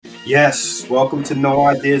Yes, welcome to No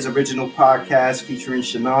Ideas Original Podcast featuring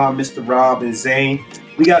Shannon, Mr. Rob, and Zane.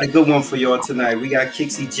 We got a good one for y'all tonight. We got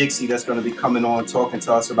Kixie Jixie that's going to be coming on talking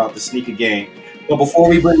to us about the sneaker game. But before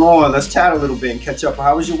we bring on, let's chat a little bit and catch up.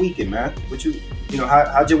 How was your weekend, man?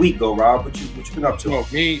 How'd your week go, Rob? What you been up to? I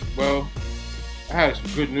had some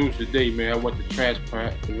good news today, man. I went to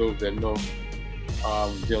transplant. For those that know,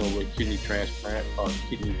 dealing with kidney transplant or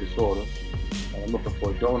kidney disorder. And I'm looking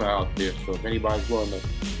for a donor out there. So if anybody's willing to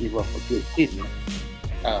give up a good kidney,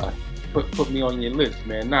 put me on your list,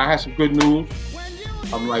 man. Now I had some good news.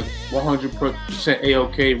 I'm like 100%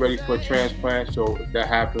 A-OK, ready for a transplant. So if that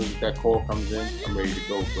happens, if that call comes in, I'm ready to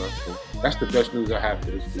go, bro. So that's the best news I have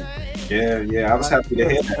for this week. Yeah. I was happy to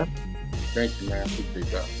hear that. Thank you, man.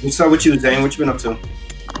 Appreciate that. What's up with you, Zane? What you been up to?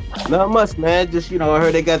 Not much, man. Just, I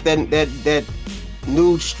heard they got that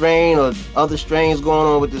new strain or other strains going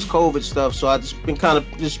on with this COVID stuff. So I just been kind of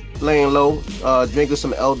just laying low, drinking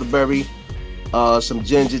some elderberry, some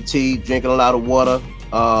ginger tea, drinking a lot of water,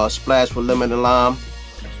 splash with lemon and lime.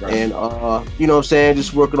 That's right. And, you know what I'm saying?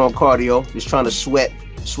 Just working on cardio, just trying to sweat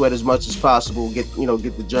as much as possible, get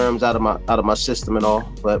the germs out of my system and all.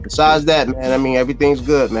 But besides that, man, I mean, everything's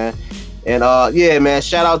good, man. And yeah, man,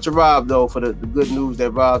 shout out to Rob though for the good news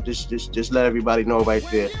that Rob just let everybody know right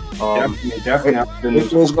there. Definitely.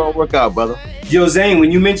 Everything's gonna work out, brother. Yo, Zane,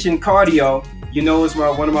 when you mentioned cardio, it's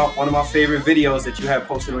one of my favorite videos that you had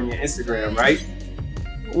posted on your Instagram, right?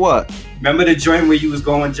 What? Remember the joint where you was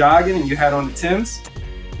going jogging and you had on the Timbs?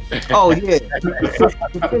 Oh yeah,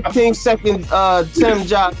 15-second Tim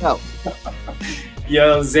jog out.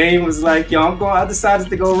 Yo, Zane was like, I decided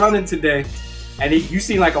to go running today. And you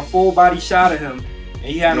seen like a full body shot of him, and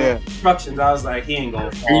he had no instructions. I was like, he ain't going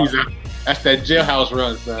far. That's that jailhouse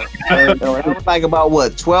run, son. That was like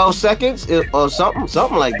about 12 seconds or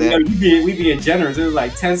something like that. We being generous. It was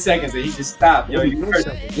like 10 seconds, and he just stopped. Yo, you heard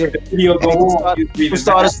the video go on. He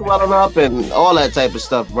started swelling up and all that type of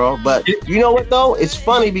stuff, bro. But you know what though? It's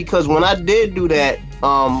funny because when I did do that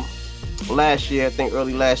last year, I think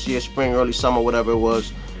early last year, spring, early summer, whatever it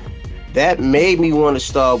was. That made me want to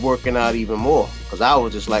start working out even more because I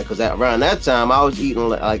was just like, around that time I was eating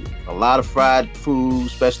like a lot of fried food,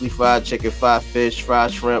 especially fried chicken, fried fish,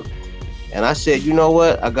 fried shrimp. And I said, you know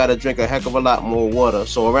what? I got to drink a heck of a lot more water.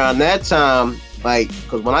 So around that time, like,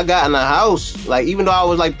 because when I got in the house, like, even though I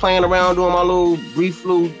was like playing around doing my little brief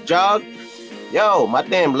little jog, yo, my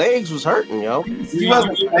damn legs was hurting, yo. You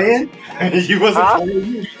wasn't playing? You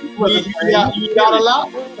wasn't playing? You got a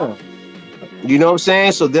lot? Yeah. You know what I'm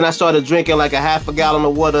saying? So then I started drinking like a half a gallon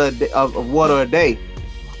of water a day.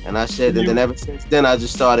 And I said, and then ever since then, I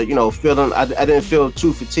just started, feeling, I didn't feel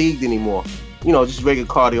too fatigued anymore. Just regular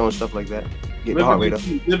cardio and stuff like that. Get the heart rate up.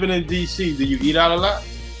 Living in D.C., do you eat out a lot?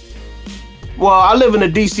 Well, I live in the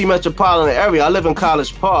D.C. metropolitan area. I live in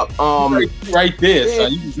College Park. Right there, so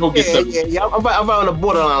you can go get something. Yeah. I'm right on the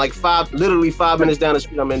borderline, like literally 5 minutes down the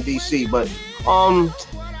street. I'm in D.C. But,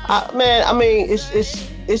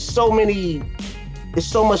 it's so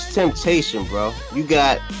much temptation, bro. You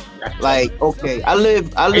got like, okay, I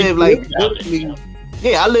live like literally,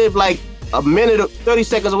 I live like a minute or 30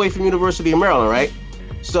 seconds away from University of Maryland, right?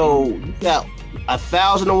 So you got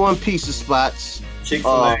 1,001 pizza spots.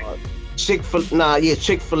 Chick-fil-A.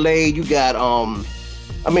 Chick-fil-A. You got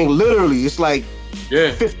literally it's like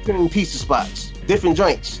 15 pizza spots, different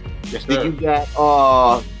joints. Yes, then you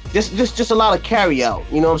got just a lot of carry out.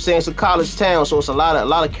 You know what I'm saying? It's a college town, so it's a lot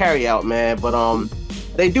of carry out, man. But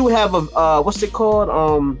they do have a what's it called?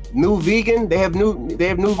 New Vegan. They have New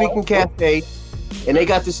Vegan Cafe, and they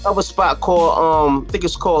got this other spot called I think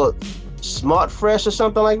it's called Smart Fresh or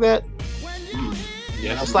something like that.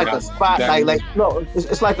 Yes, it's like a spot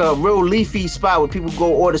it's like a real leafy spot where people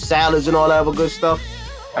go order salads and all that other good stuff.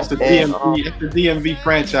 That's the DMV. That's the DMV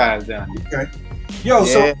franchise down here. Okay. Yo,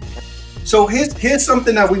 So here's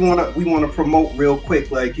something that we wanna promote real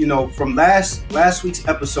quick. Like, from last week's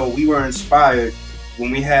episode, we were inspired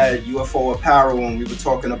when we had UFO Apparel and we were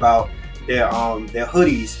talking about their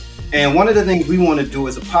hoodies. And one of the things we want to do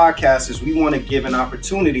as a podcast is we want to give an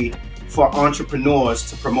opportunity for entrepreneurs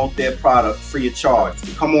to promote their product free of charge,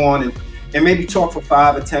 to come on and maybe talk for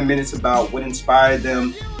 5 or 10 minutes about what inspired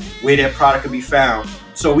them, where their product can be found.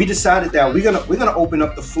 So we decided that we're gonna open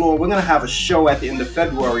up the floor. We're gonna have a show at the end of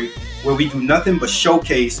February where we do nothing but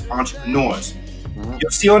showcase entrepreneurs. Mm-hmm.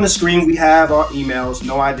 You'll see on the screen we have our emails,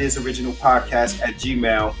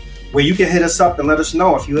 noideasoriginalpodcast@gmail.com, where you can hit us up and let us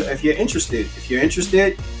know if you're interested. If you're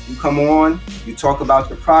interested, you come on, you talk about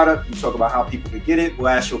your product, you talk about how people can get it. We'll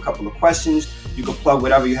ask you a couple of questions. You can plug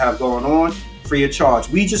whatever you have going on free of charge.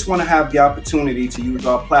 We just want to have the opportunity to use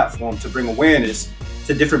our platform to bring awareness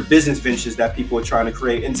to different business ventures that people are trying to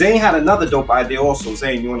create. And Zane had another dope idea also.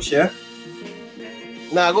 Zane, you want to share?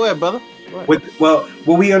 Nah, go ahead, brother. Well,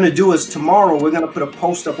 what we're going to do is tomorrow we're going to put a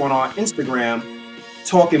post up on our Instagram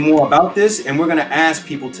talking more about this, and we're going to ask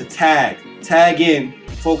people to tag in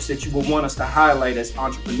folks that you would want us to highlight as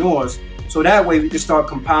entrepreneurs, so that way we can start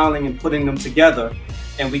compiling and putting them together,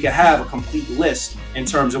 and we can have a complete list in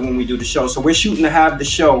terms of when we do the show. So we're shooting to have the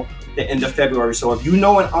show the end of February. So if you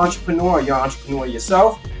know an entrepreneur, you're an entrepreneur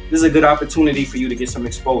yourself, this is a good opportunity for you to get some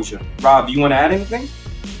exposure. Rob, do you want to add anything?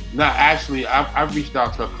 No, actually, I've reached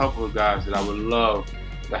out to a couple of guys that I would love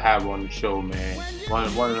to have on the show, man. One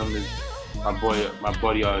of them is my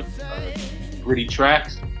buddy, Gritty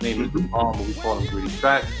Tracks. His name is but we call him Gritty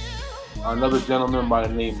Tracks. Another gentleman by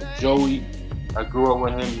the name of Joey. I grew up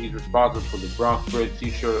with him. He's responsible for the Bronx Bread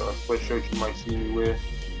T-shirt, a sweatshirt you might see me wear.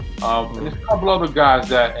 And there's a couple other guys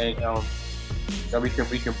that we can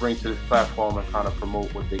bring to this platform and kind of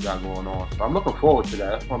promote what they got going on. So I'm looking forward to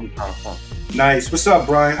that. That's gonna be kind of fun. Nice. What's up,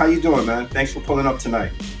 Brian? How you doing, man? Thanks for pulling up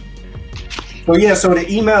tonight. So the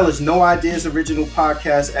email is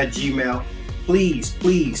noideasoriginalpodcast@gmail.com. Please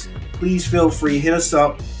feel free. Hit us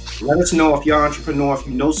up. Let us know if you're an entrepreneur, if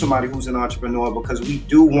you know somebody who's an entrepreneur, because we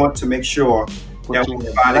do want to make sure that we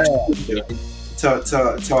provide exposure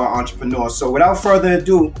to our entrepreneurs. So without further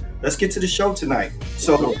ado, let's get to the show tonight.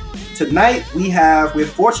 So tonight we're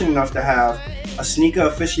fortunate enough to have a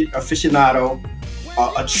sneaker aficionado,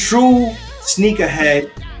 a true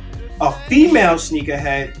sneakerhead, a female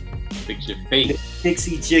sneakerhead. Fix your face.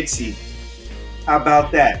 Dixie Jixie. How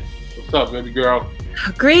about that? What's up, baby girl?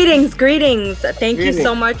 Greetings. Thank you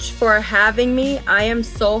so much for having me. I am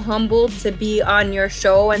so humbled to be on your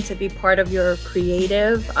show and to be part of your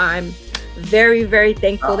creative. I'm very, very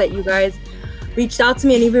thankful that you guys reached out to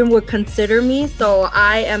me and even would consider me. So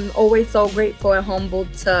I am always so grateful and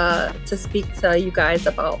humbled to speak to you guys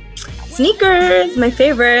about sneakers, my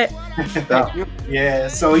favorite. Yeah.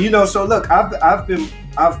 So look, I've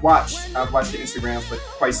watched the Instagram for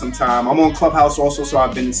quite some time. I'm on Clubhouse also, so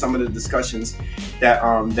I've been in some of the discussions that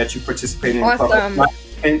you participate in. Awesome.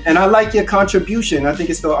 And I like your contribution. I think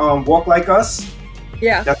it's the Walk Like Us.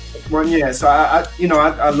 Yeah. That's one. Yeah. So I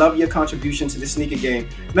love your contribution to the sneaker game.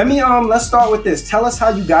 Let's start with this. Tell us how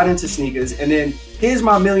you got into sneakers, and then here's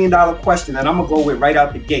my $1 million question that I'm gonna go with right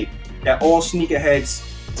out the gate that all sneakerheads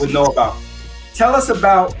would know about. Tell us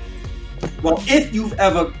about, well, if you've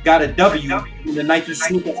ever got a W in the Nike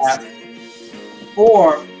sneaker app,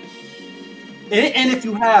 and if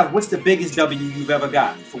you have, what's the biggest W you've ever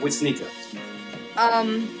got for which sneaker?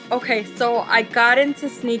 Okay, so I got into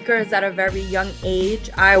sneakers at a very young age.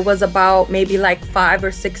 I was about maybe like 5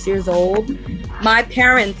 or 6 years old. My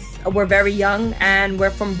parents were very young and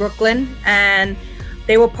we're from Brooklyn, and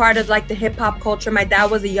they were part of like the hip hop culture. My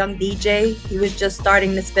dad was a young DJ. He was just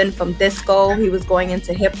starting to spin from disco. He was going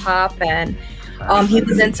into hip hop, and he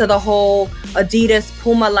was into the whole Adidas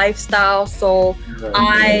Puma lifestyle. So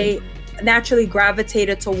I naturally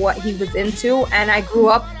gravitated to what he was into, and I grew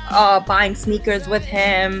up buying sneakers with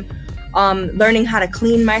him, learning how to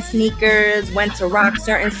clean my sneakers, went to rock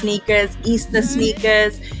certain sneakers, Easter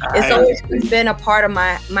sneakers. It's always been a part of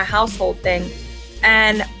my household thing.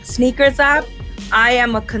 And sneakers app, I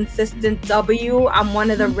am a consistent W. I'm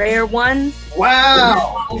one of the rare ones.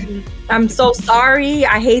 Wow. I'm so sorry.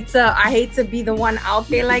 I hate to be the one out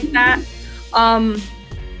there like that. I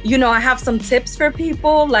have some tips for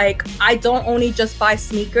people. Like, I don't only just buy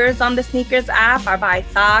sneakers on the sneakers app. I buy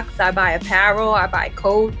socks, I buy apparel, I buy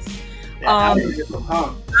coats. I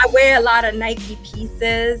wear a lot of Nike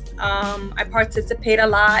pieces. I participate a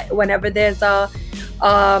lot whenever there's a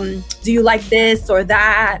do you like this or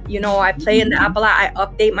that? I play in the app a lot. I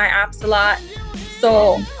update my apps a lot.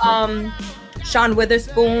 So Sean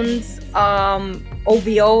Witherspoon's,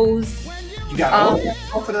 OVOs. You got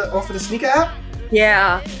off of the sneaker app?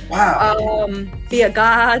 Yeah. Wow. Fear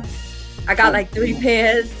Gods. I got like 3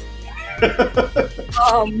 pairs.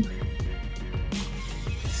 Wow.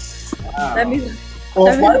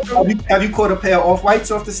 Off-white? Have you caught a pair of Off-Whites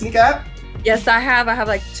off the sneaker app? Yes, I have. I have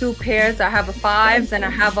like 2 pairs. I have a 5s and I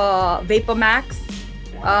have a Vapor Max.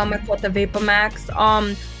 I caught the Vapor Max.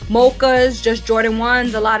 Mochas, just Jordan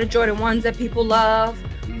 1s. A lot of Jordan 1s that people love.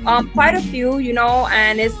 Quite a few,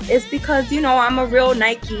 and it's because, I'm a real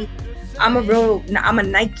Nike. I'm a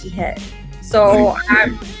Nike head. So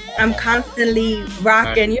I'm constantly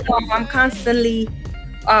rocking, I'm constantly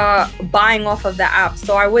buying off of the app.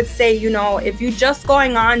 So I would say, if you're just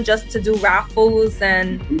going on just to do raffles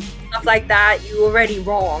and stuff like that, you're already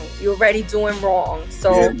wrong. You're already doing wrong.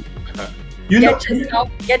 So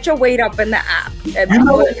get your weight up in the app.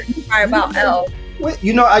 About L.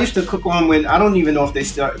 You know, I used to cook on when I don't even know if they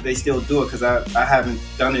still do it because I haven't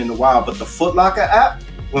done it in a while. But the Foot Locker app,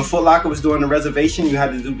 when Foot Locker was doing the reservation, you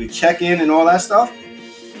had to do the check-in and all that stuff.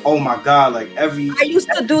 Oh my God! Like I used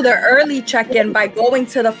to do the early check-in by going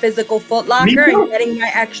to the physical Foot Locker and getting my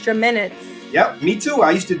extra minutes. Yep, me too.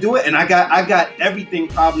 I used to do it, and I got everything.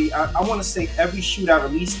 Probably I want to say every shoot I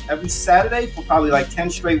released every Saturday for probably like 10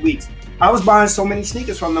 straight weeks. I was buying so many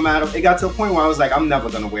sneakers from them. It got to a point where I was like, I'm never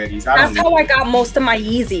gonna wear these. That's how I got most of my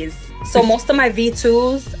Yeezys. So most of my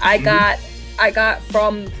V2s I got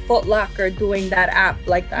from Foot Locker doing that app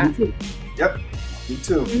like that. Me too. Yep, me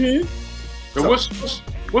too. So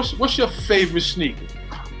what's your favorite sneaker?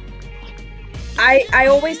 I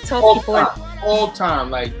always tell people all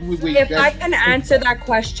time. Like if I can answer that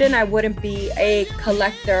question, I wouldn't be a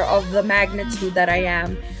collector of the magnitude that I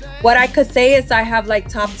am. What I could say is I have like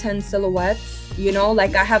top 10 silhouettes, you know,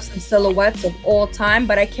 like I have some silhouettes of all time,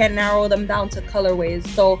 but I can't narrow them down to colorways.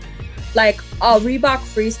 So like a Reebok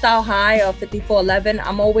Freestyle High of 5411,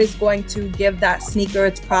 I'm always going to give that sneaker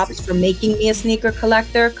its props for making me a sneaker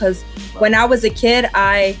collector. Because when I was a kid,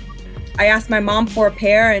 I asked my mom for a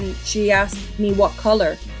pair and she asked me what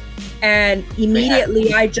color. And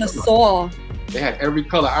immediately I just saw they had every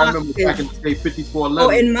color. I remember back in the day, 5411. Oh,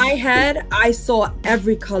 in my head, I saw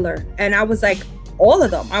every color. And I was like, all of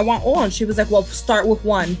them. I want all. And she was like, well, start with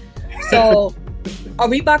one. So a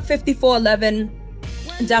Reebok 5411,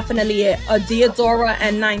 definitely it. A Diadora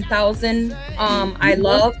and 9000, I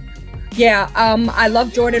love. Yeah, I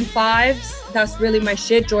love Jordan 5s. That's really my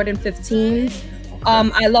shit. Jordan 15s.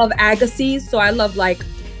 I love Agassiz. So I love like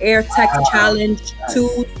Air Tech Challenge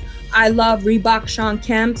 2. I love Reebok Sean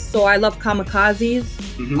Kemps, so I love Kamikazes.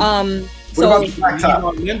 So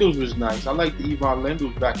Yvonne Lendls was nice. I like the Yvonne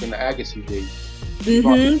Lendls back in the Agassi days.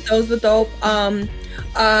 Those were dope.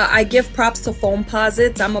 I give props to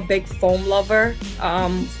Foamposites. I'm a big foam lover.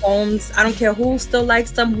 Foams, I don't care who still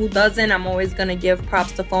likes them, who doesn't. I'm always gonna give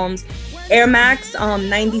props to foams. Air Max,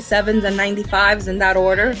 97s and 95s in that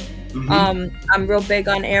order. I'm real big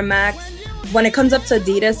on Air Max. When it comes up to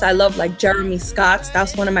Adidas, I love like Jeremy Scott's.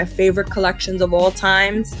 That's one of my favorite collections of all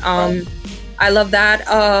times. I love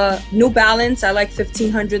that. New Balance, I like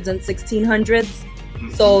 1500s and 1600s.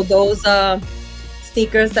 So those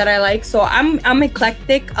sneakers that I like. So I'm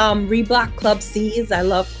eclectic. Reebok Club C's, I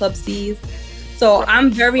love Club C's. So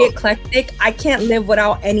I'm very eclectic. I can't live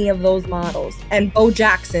without any of those models. And Bo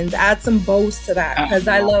Jackson's, add some bows to that because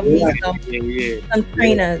I love me some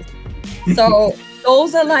trainers. So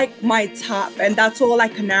those are like my top, and that's all I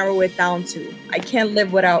can narrow it down to. I can't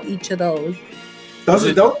live without each of those. Those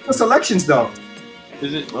are dope selections, though.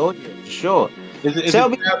 Is it? Oh, yeah, sure. Is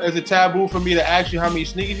it taboo for me to ask you how many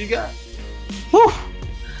sneakers you got? Whew.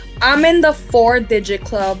 I'm in the 4-digit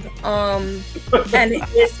club, and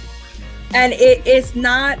it's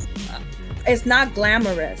not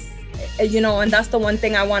glamorous, you know. And that's the one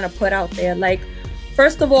thing I want to put out there, like.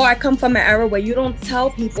 First of all, I come from an era where you don't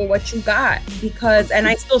tell people what you got and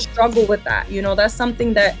I still struggle with that. You know, that's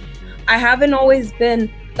something that I haven't always been,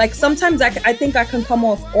 like sometimes I think I can come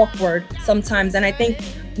off awkward sometimes. And I think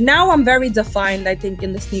now I'm very defined, I think,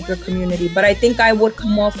 in the sneaker community, but I think I would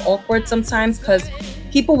come off awkward sometimes because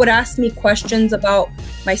people would ask me questions about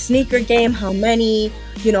my sneaker game, how many,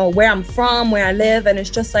 you know, where I'm from, where I live. And it's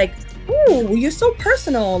just like, ooh, you're so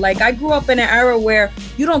personal. Like I grew up in an era where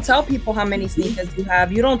you don't tell people how many sneakers you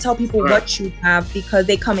have. You don't tell people what you have because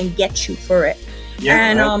they come and get you for it.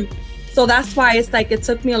 So that's why it's like it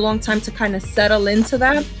took me a long time to kind of settle into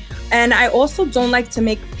that. And I also don't like to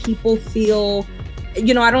make people feel,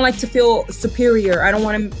 you know, I don't like to feel superior. I don't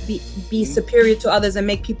want to be superior to others and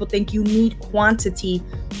make people think you need quantity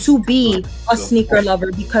to be a sneaker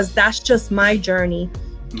lover, because that's just my journey.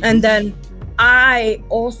 And then I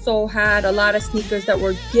also had a lot of sneakers that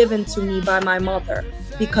were given to me by my mother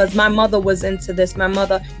because my mother was into this. My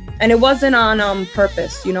mother, and it wasn't on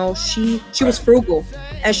purpose, you know. She was frugal,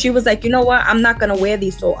 and she was like, you know what, I'm not gonna wear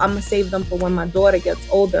these, so I'm gonna save them for when my daughter gets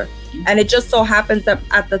older. And it just so happens that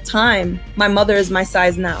at the time, my mother is my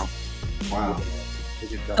size now. Wow.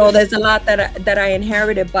 So there's a lot that I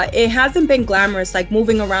inherited, but it hasn't been glamorous. Like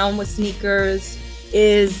moving around with sneakers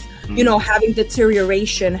is, you know, having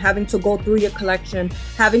deterioration, having to go through your collection,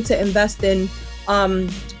 having to invest in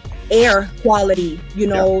air quality, you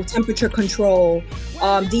know, temperature control,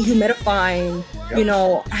 dehumidifying, you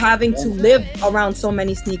know, having to live around so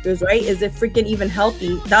many sneakers, right? Is it freaking even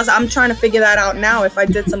healthy? I'm trying to figure that out now, if I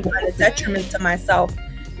did some kind of detriment to myself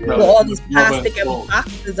with all these plastic and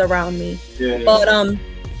boxes around me. But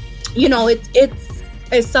you know,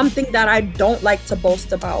 it's something that I don't like to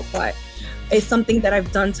boast about, but it's something that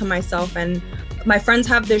I've done to myself. And my friends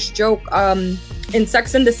have this joke, in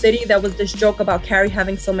Sex and the City, there was this joke about Carrie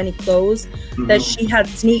having so many clothes that she had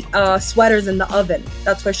sweaters in the oven.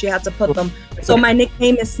 That's where she had to put them. So my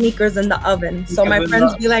nickname is Sneakers in the Oven. So my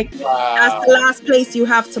friends be like, that's the last place you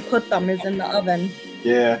have to put them is in the oven.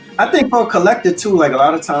 Yeah, I think for a collector too, like a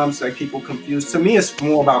lot of times, like people confuse. To me, it's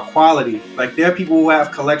more about quality. Like there are people who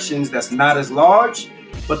have collections that's not as large,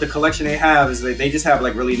 but the collection they have is like they just have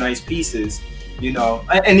like really nice pieces, you know.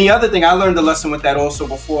 And the other thing, I learned a lesson with that also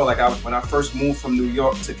before. Like when I first moved from New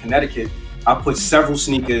York to Connecticut, I put several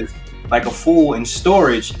sneakers, like a full, in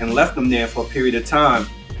storage and left them there for a period of time.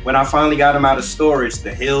 When I finally got them out of storage,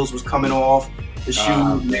 the heels was coming off. The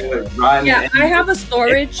shoes, they were riding. Yeah, I have a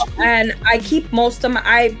storage and I keep most of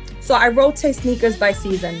my, so I rotate sneakers by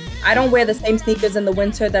season. I don't wear the same sneakers in the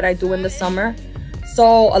winter that I do in the summer.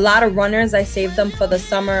 So a lot of runners, I save them for the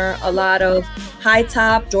summer. A lot of high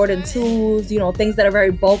top, Jordan 2s, you know, things that are very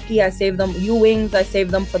bulky, I save them. U-Wings, I save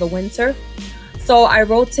them for the winter. So I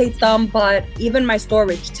rotate them, but even my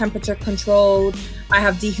storage, temperature controlled. I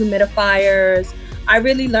have dehumidifiers. I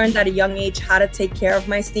really learned at a young age how to take care of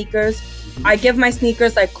my sneakers. I give my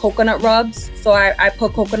sneakers like coconut rubs. So I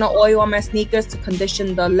put coconut oil on my sneakers to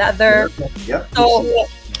condition the leather. Yep. So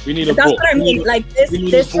We need a that's book. what I mean. Like this We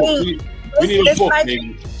need a book,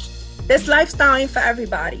 baby. This lifestyle ain't for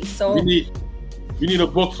everybody. So We need a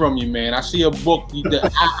book from you, man. I see a book,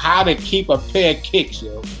 how to keep a pair of kicks,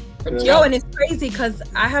 yo. yo, and it's crazy because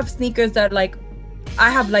I have sneakers that like, I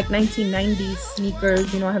have like 1990s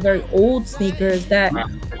sneakers, you know, I have very old sneakers that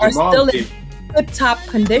are still in tip-top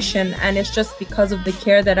condition, and it's just because of the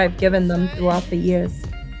care that I've given them throughout the years.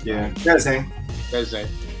 Yeah, that's it.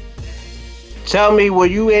 Tell me, were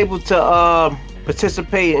you able to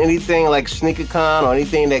participate in anything like SneakerCon or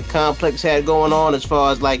anything that Complex had going on as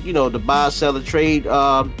far as like, you know, the buy, sell, or trade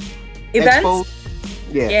Events? expo?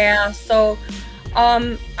 Yeah, so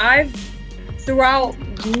I've throughout,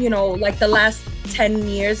 you know, like the last 10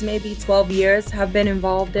 years, maybe 12 years, have been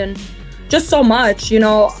involved in just so much, you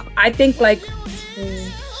know. I think like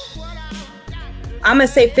I'm gonna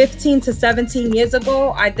say 15 to 17 years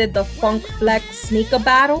ago, I did the Funk Flex sneaker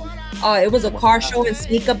battle. It was a car show and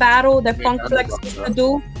sneaker battle that Funk Flex used to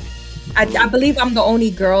do. I believe I'm the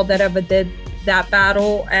only girl that ever did that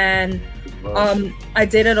battle, and I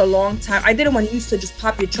did it a long time. I did it when you used to just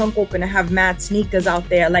pop your trunk open and have mad sneakers out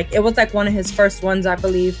there. Like it was like one of his first ones, I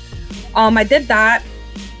believe. I did that.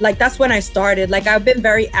 Like that's when I started. Like I've been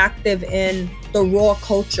very active in the raw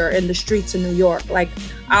culture in the streets of New York. Like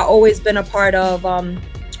I've always been a part of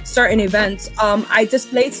certain events. I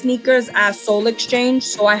displayed sneakers at Soul Exchange,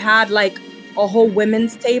 so I had like a whole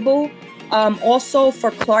women's table. Also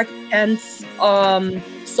for Clark Kent's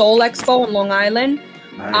Soul Expo in Long Island.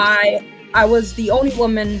 Nice. I was the only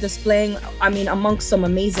woman displaying, I mean, amongst some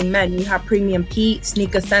amazing men. You have Premium Pete,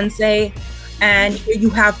 Sneaker Sensei, and you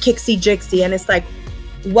have Kixie Jixie, and it's like,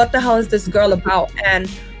 what the hell is this girl about? And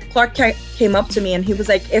Clark came up to me and he was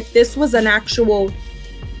like, if this was an actual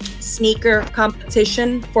sneaker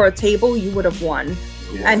competition for a table, you would have won.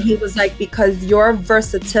 Yeah. And he was like, because your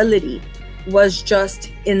versatility was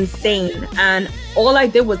just insane. And all I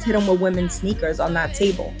did was hit him with women's sneakers on that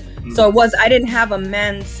table. So I didn't have a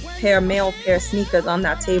male pair sneakers on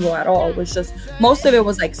that table at all. It was just, most of it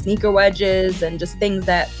was like sneaker wedges and just things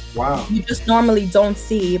that you just normally don't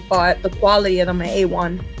see, but the quality of them are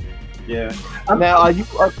A1. Yeah. Now,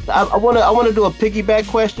 I want to do a piggyback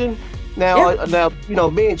question. Now, you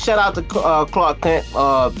know, shout out to Clark Kent,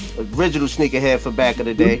 original sneakerhead for back of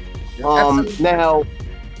the day. Now,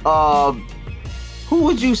 who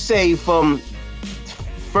would you say from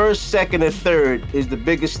first, second, and third is the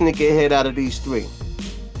biggest sneakerhead out of these three?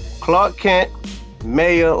 Clark Kent,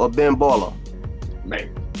 Mayor, or Ben Baller? Mayor.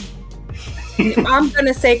 I'm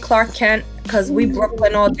gonna say Clark Kent because we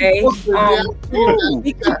Brooklyn all day.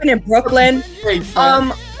 We keeping in Brooklyn.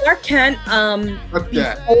 Clark Kent.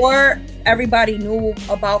 Before everybody knew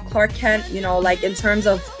about Clark Kent, you know, like in terms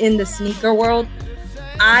of in the sneaker world,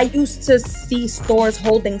 I used to see stores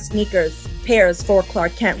holding pairs for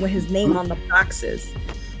Clark Kent with his name on the boxes.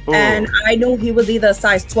 And I knew he was either a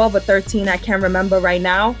size 12 or 13. I can't remember right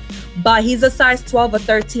now, but he's a size 12 or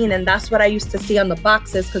 13. And that's what I used to see on the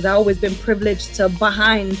boxes because I've always been privileged to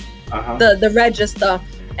behind the register.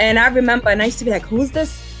 And I remember, and I used to be like, who's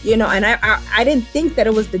this? You know, and I didn't think that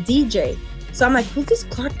it was the DJ. So I'm like, who's this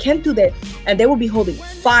Clark Kent do that? And they would be holding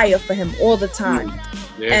fire for him all the time.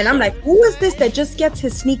 Yes, and I'm like, who is this that just gets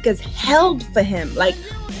his sneakers held for him? Like,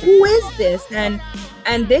 who is this? And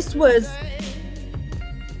this was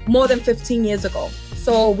more than 15 years ago.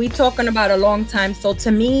 So we talking about a long time. So to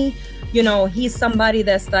me, you know, he's somebody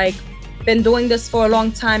that's like been doing this for a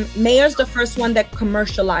long time. Mayer's the first one that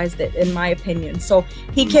commercialized it, in my opinion. So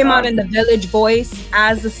he came out in the Village Voice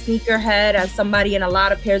as a sneakerhead, as somebody in a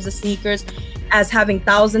lot of pairs of sneakers, as having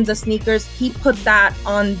thousands of sneakers. He put that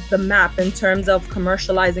on the map in terms of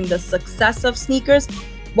commercializing the success of sneakers.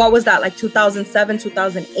 What was that, like 2007,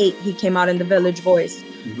 2008, he came out in the Village Voice.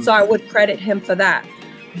 So I would credit him for that.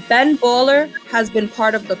 Ben Baller has been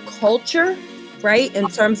part of the culture, right? In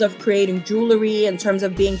terms of creating jewelry, in terms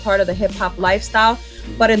of being part of the hip hop lifestyle.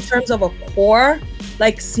 But in terms of a core,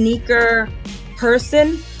 like sneaker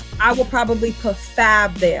person, I will probably put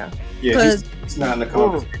Fab there. Yeah, he's not in the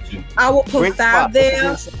conversation. I will put Fab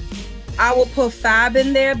there. I will put Fab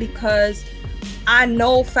in there because I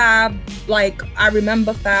know Fab, like I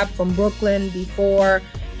remember Fab from Brooklyn before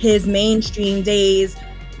his mainstream days.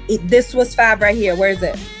 This was Fab right here. Where is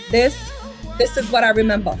it? This is what I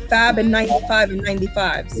remember. Fab in 95 and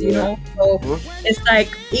 95s, you know? So it's like,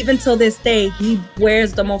 even till this day, he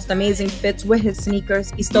wears the most amazing fits with his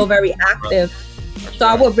sneakers. He's still very active. So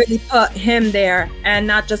I would really put him there, and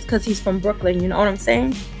not just because he's from Brooklyn, you know what I'm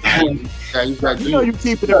saying? You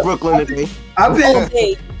keep it in Brooklyn today. I've been all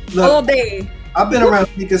day. All day. I've been around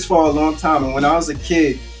sneakers for a long time, and when I was a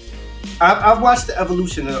kid, I've watched the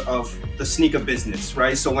evolution of the sneaker business,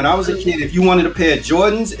 right? So when I was a kid, if you wanted a pair of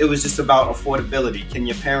Jordans, it was just about affordability. Can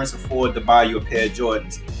your parents afford to buy you a pair of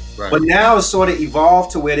Jordans? Right. But now it's sort of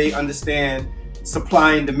evolved to where they understand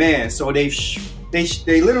supply and demand. So they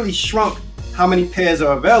literally shrunk how many pairs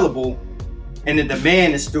are available, and the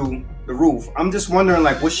demand is through the roof. I'm just wondering,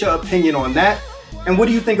 like, what's your opinion on that? And what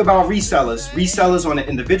do you think about resellers? Resellers on an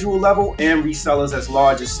individual level and resellers as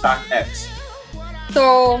large as StockX?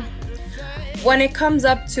 So when it comes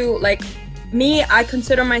up to, like, me, I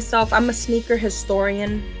consider myself, I'm a sneaker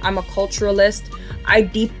historian. I'm a culturalist. I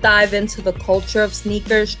deep dive into the culture of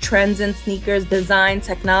sneakers, trends in sneakers, design,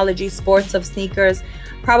 technology, sports of sneakers.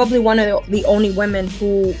 Probably one of the only women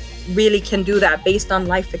who really can do that based on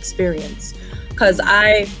life experience. Because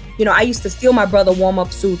I used to steal my brother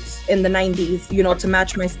warm-up suits in the 90s, you know, to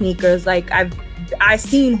match my sneakers. Like, I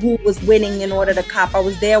seen who was winning in order to cop. I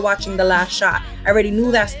was there watching The Last Shot. I already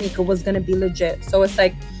knew that sneaker was going to be legit. So it's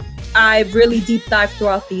like, I've really deep dived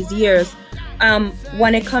throughout these years.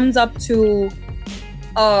 When it comes up to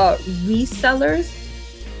resellers,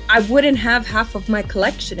 I wouldn't have half of my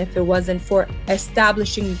collection if it wasn't for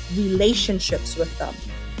establishing relationships with them.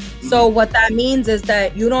 So what that means is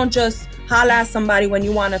that you don't just holla at somebody when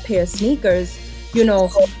you want a pair of sneakers. You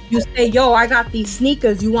know, you say, yo, I got these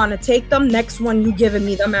sneakers. You want to take them? Next one, you giving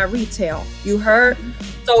me them at retail. You heard?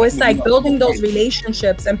 So it's like building those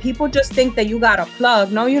relationships, and people just think that you got a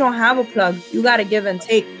plug. No, you don't have a plug. You got to give and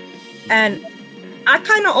take. And I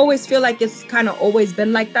kind of always feel like it's kind of always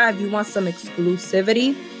been like that if you want some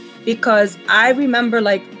exclusivity, because I remember,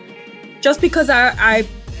 like, just because I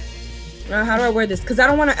how do I word this? Because I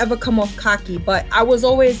don't want to ever come off cocky, but I was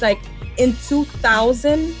always like, in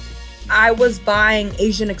 2000, I was buying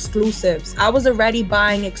Asian exclusives. I was already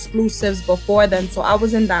buying exclusives before then, so I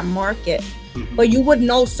was in that market. But you would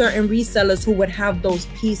know certain resellers who would have those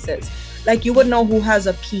pieces. Like, you would know who has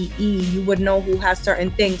a PE. You would know who has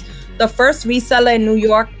certain things. The first reseller in New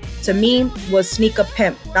York, to me, was Sneaker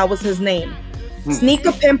Pimp. That was his name.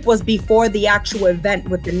 Sneaker Pimp was before the actual event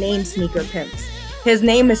with the name Sneaker Pimps. His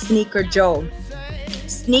name is Sneaker Joe.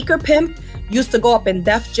 Sneaker Pimp used to go up in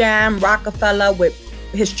Def Jam, Rockefeller with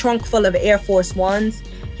his trunk full of Air Force Ones.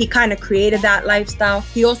 He kind of created that lifestyle.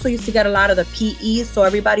 He also used to get a lot of the PEs. So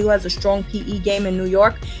everybody who has a strong PE game in New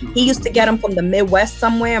York, he used to get them from the Midwest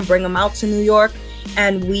somewhere and bring them out to New York.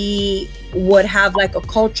 And we would have like a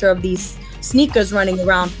culture of these sneakers running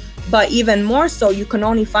around. But even more so, you can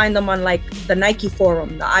only find them on like the Nike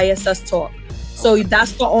forum, the ISS talk. So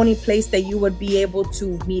that's the only place that you would be able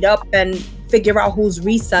to meet up and figure out who's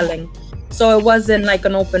reselling. So it wasn't like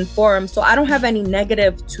an open forum. So I don't have any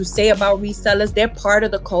negative to say about resellers. They're part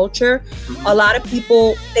of the culture. A lot of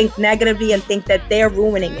people think negatively and think that they're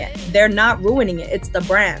ruining it. They're not ruining it. It's the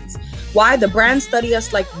brands. Why? The brands study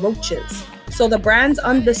us like roaches. So the brands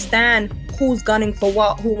understand who's gunning for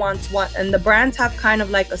what, who wants what. And the brands have kind of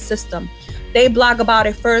like a system. They blog about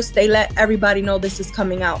it first. They let everybody know this is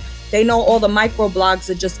coming out. They know all the micro blogs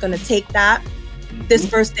are just going to take that,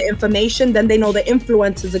 disperse the information. Then they know the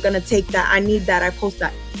influencers are going to take that. I need that. I post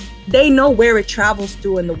that. They know where it travels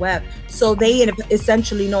through in the web. So they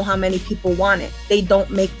essentially know how many people want it. They don't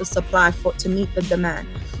make the supply to meet the demand.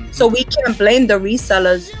 So we can't blame the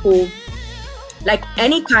resellers who, like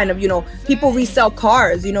any kind of, people resell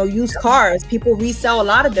cars, used cars. People resell a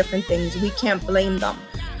lot of different things. We can't blame them.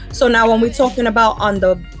 So now when we're talking about on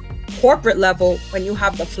the corporate level, when you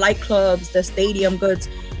have the flight clubs, the stadium goods,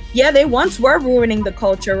 yeah, they once were ruining the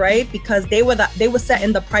culture, right? Because they were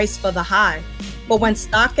setting the price for the high. But when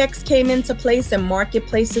StockX came into place and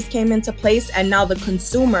marketplaces came into place, and now the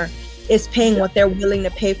consumer is paying what they're willing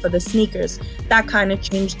to pay for the sneakers, that kind of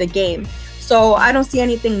changed the game. So I don't see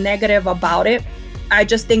anything negative about it. I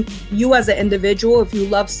just think you as an individual, if you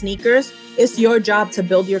love sneakers, it's your job to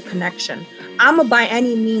build your connection. I'm a by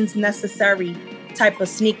any means necessary type of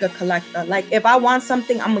sneaker collector. Like if I want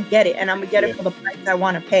something, I'm gonna get it, and I'm gonna get it for the price I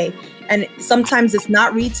want to pay. And sometimes it's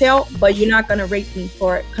not retail, but you're not gonna rate me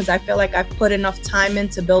for it because I feel like I've put enough time in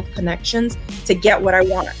to build connections to get what I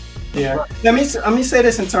want. Yeah. Let me say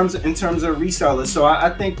this in terms of resellers. So I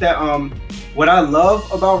think that what I love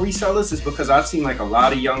about resellers is because I've seen like a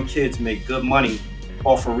lot of young kids make good money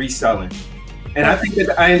off of reselling. And I think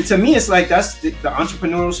that, and to me, it's like that's the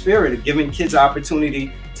entrepreneurial spirit of giving kids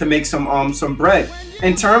opportunity to make some bread.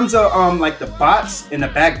 In terms of like the bots and the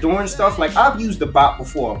backdoor and stuff, like I've used the bot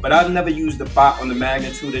before, but I've never used the bot on the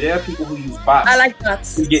magnitude of there are people who use bots. I like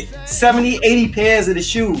bots. You get 70, 80 pairs of the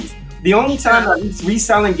shoes. The only time that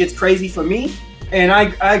reselling gets crazy for me, and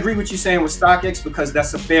I agree with you saying with StockX because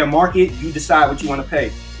that's a fair market, you decide what you want to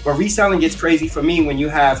pay. But reselling gets crazy for me when you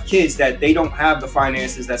have kids that they don't have the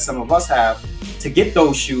finances that some of us have to get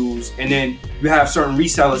those shoes, and then you have certain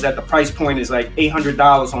resellers that the price point is like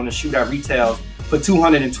 $800 on a shoe that retails for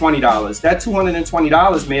 $220. That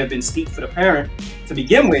 $220 may have been steep for the parent to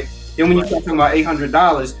begin with. Then when you start talking about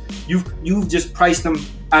 $800, you've just priced them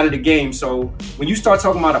out of the game. So when you start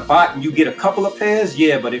talking about a bot and you get a couple of pairs,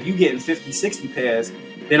 yeah, but if you're getting 50, 60 pairs,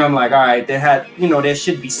 then I'm like, all right, there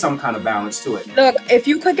should be some kind of balance to it. Look, if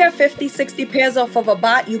you could get 50, 60 pairs off of a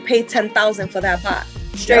bot, you pay $10,000 for that bot.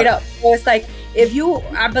 Straight up. So it's like,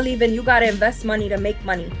 I believe in you got to invest money to make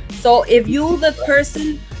money. So if you the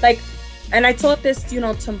person, like, and I taught this, to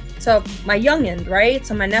my youngins, right?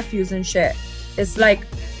 To my nephews and shit. It's like,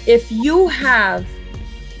 if you have,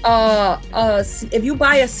 if you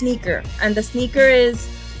buy a sneaker and the sneaker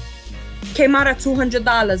came out at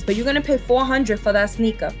 $200, but you're going to pay $400 for that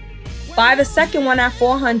sneaker. Buy the second one at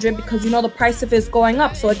 $400 because the price of it is going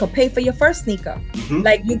up, so it could pay for your first sneaker. Mm-hmm.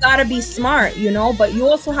 Like, you gotta be smart, but you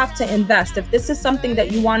also have to invest. If this is something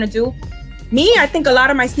that you want to do, I think a lot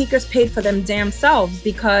of my sneakers paid for them damn selves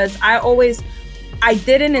because I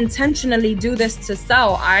didn't intentionally do this to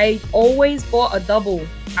sell. I always bought a double.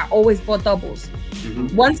 I always bought doubles.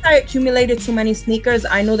 Mm-hmm. Once I accumulated too many sneakers,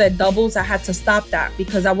 I knew that doubles, I had to stop that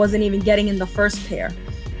because I wasn't even getting in the first pair.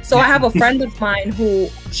 So I have a friend of mine who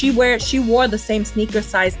she wore the same sneaker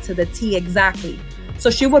size to the T exactly. So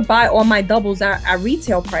she would buy all my doubles at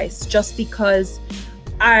retail price just because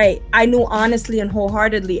I knew honestly and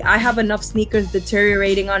wholeheartedly I have enough sneakers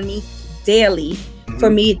deteriorating on me daily for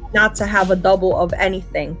me not to have a double of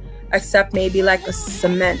anything except maybe like a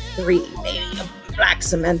cement 3, maybe a black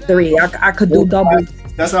cement 3. I could do doubles.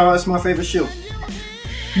 That's my favorite shoe.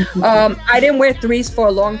 I didn't wear 3s for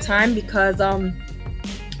a long time because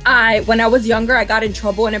when I was younger, I got in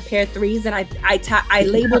trouble in a pair of 3s, and I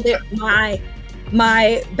labeled it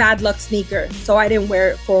my bad luck sneaker, so I didn't wear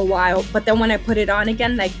it for a while. But then when I put it on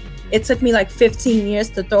again, like it took me like 15 years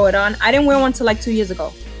to throw it on. I didn't wear one till like 2 years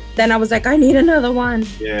ago. Then I was like, I need another one.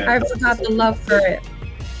 Yeah, I forgot the love for it.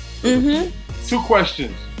 Mm-hmm. 2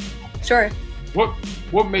 questions. Sure.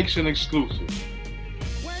 What makes an exclusive?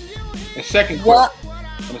 And second question.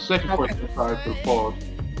 And the second question, sorry for the pause.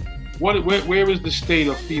 Where is the state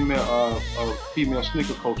of female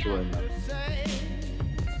sneaker culture right now?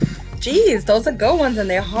 Jeez, those are good ones and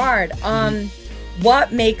they're hard.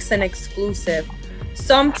 What makes an exclusive?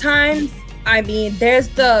 Sometimes, there's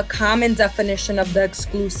the common definition of the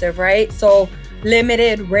exclusive, right? So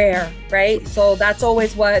limited, rare, right? So that's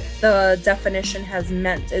always what the definition has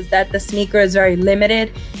meant, is that the sneaker is very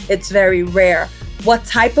limited, it's very rare. What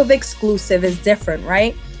type of exclusive is different,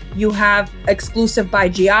 right? You have exclusive by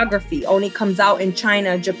geography, only comes out in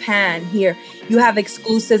China, Japan, here. You have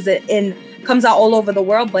exclusives comes out all over the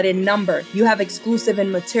world, but in number. You have exclusive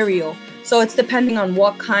in material. So it's depending on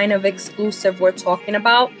what kind of exclusive we're talking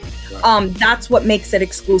about. That's what makes it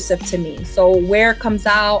exclusive to me. So where it comes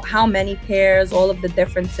out, how many pairs, all of the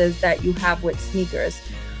differences that you have with sneakers.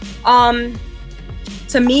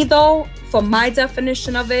 To me though, for my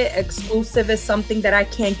definition of it, exclusive is something that I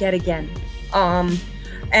can't get again.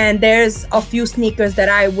 And there's a few sneakers that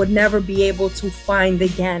I would never be able to find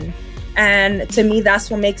again. And to me,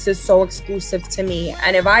 that's what makes it so exclusive to me.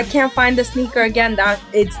 And if I can't find the sneaker again, that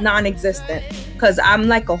it's non-existent, because I'm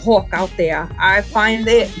like a hawk out there. I find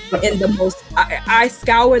it in the I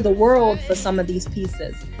scour the world for some of these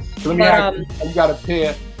pieces. So let me ask you, you got a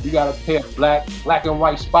pair You got a pair of black and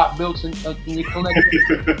white spot belts in your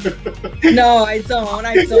collection? No, I don't.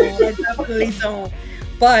 I definitely don't.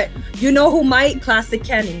 But you know who might? Classic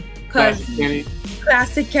Kenny. Because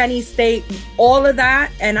Classic Kenny state all of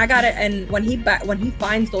that, and I gotta. And when he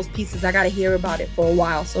finds those pieces, I gotta hear about it for a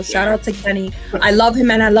while. So shout out to Kenny. I love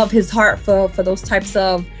him, and I love his heart for those types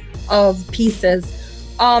of pieces.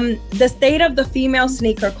 The state of the female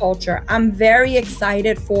sneaker culture. I'm very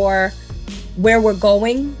excited for where we're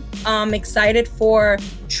going. I'm excited for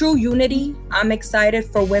true unity. I'm excited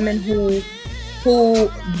for women who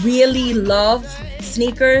really love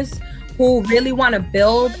sneakers, who really want to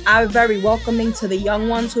build. I'm very welcoming to the young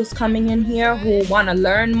ones who's coming in here who want to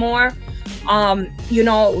learn more. You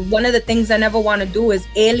know, one of the things I never want to do is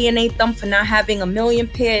alienate them for not having a million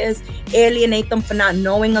pairs, alienate them for not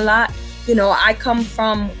knowing a lot. You know, I come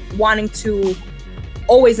from wanting to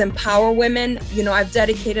always empower women. You know, I've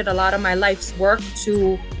dedicated a lot of my life's work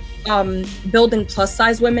to building plus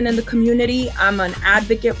size women in the community. I'm an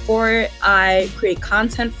advocate for it. I create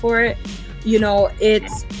content for it. You know,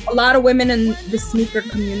 it's a lot of women in the sneaker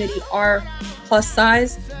community are plus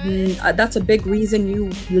size. That's a big reason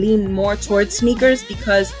you lean more towards sneakers,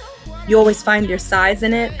 because you always find your size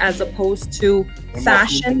in it, as opposed to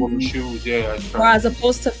fashion. Shoes, yeah, or as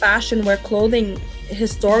opposed to fashion, where clothing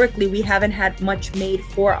historically we haven't had much made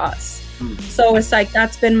for us. So it's like,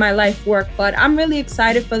 that's been my life work. But I'm really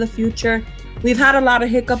excited for the future. We've had a lot of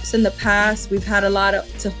hiccups in the past. We've had a lot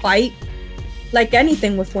to fight. Like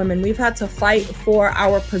anything with women, we've had to fight for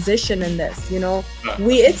our position in this. You know,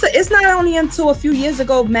 it's not only until a few years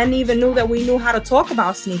ago men even knew that we knew how to talk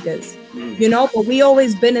about sneakers. You know, but we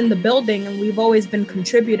always been in the building, and we've always been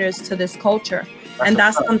contributors to this culture. And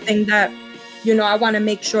that's something that, you know, I want to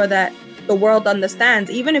make sure that the world understands.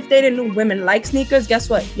 Even if they didn't know women like sneakers, guess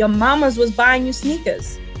what? Your mamas was buying you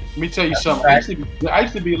sneakers. Let me tell you something. I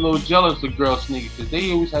used to be a little jealous of girl sneakers because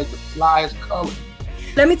they always had the flyest color.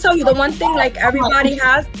 Let me tell you, the one thing like everybody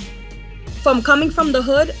has, from coming from the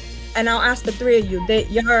hood, and I'll ask the three of you,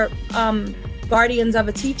 your guardians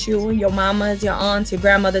ever teach you, your mamas, your aunts, your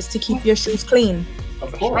grandmothers, to keep your shoes clean?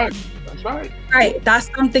 Of course. That's right. Right.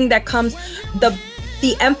 That's something that comes,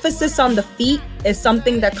 the emphasis on the feet is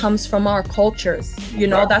something that comes from our cultures. You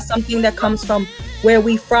know, that's something that comes from where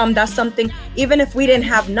we from. That's something, even if we didn't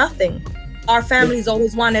have nothing, our families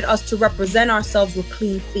always wanted us to represent ourselves with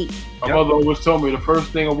clean feet. My mother always told me the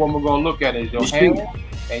first thing a woman gonna look at is your hands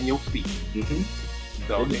and your feet.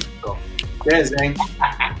 So there you go. Yeah, Zane.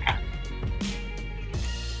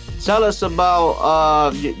 Tell us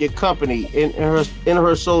about your company, In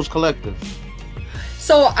Her Souls Collective.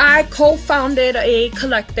 So I co-founded a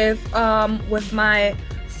collective with my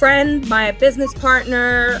friend, my business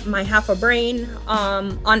partner, my half a brain,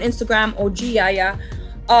 on Instagram, OG Yaya.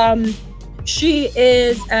 She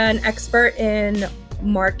is an expert in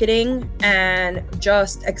marketing and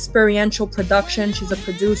just experiential production. She's a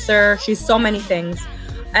producer. She's so many things.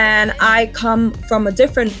 And I come from a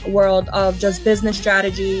different world of just business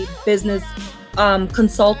strategy, business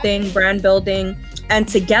consulting, brand building. And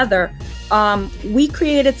together, we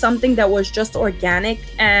created something that was just organic.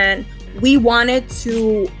 And we wanted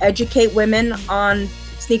to educate women on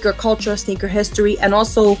sneaker culture, sneaker history, and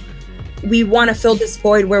also we want to fill this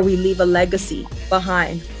void where we leave a legacy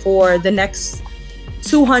behind for the next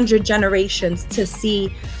 200 generations to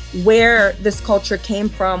see where this culture came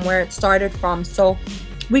from, where it started from. So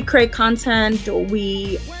we create content,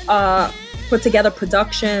 we put together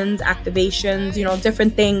productions, activations, you know,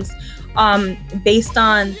 different things based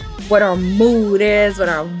on what our mood is, what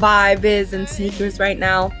our vibe is in sneakers right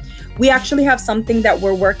now. We actually have something that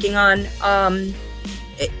we're working on.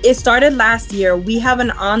 It started last year. We have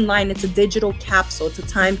an online, it's a digital capsule, it's a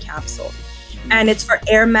time capsule, and it's for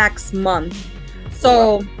Air Max month.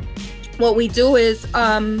 So what we do is,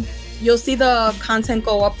 you'll see the content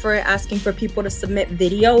go up for it, asking for people to submit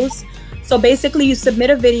videos. So basically you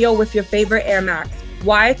submit a video with your favorite Air Max.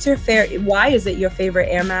 Why is it your favorite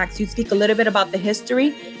Air Max? You speak a little bit about the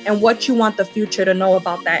history and what you want the future to know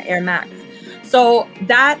about that Air Max. So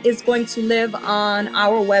that is going to live on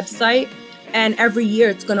our website. And every year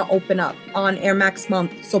it's going to open up on Air Max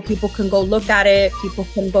month. So people can go look at it. People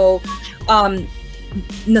can go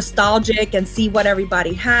nostalgic and see what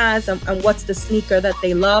everybody has and what's the sneaker that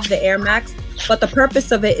they love, the Air Max. But the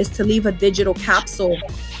purpose of it is to leave a digital capsule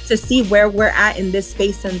to see where we're at in this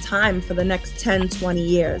space and time for the next 10, 20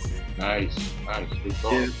 years. Nice.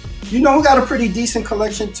 Yeah. You know who got a pretty decent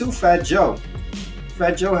collection too? Fat Joe.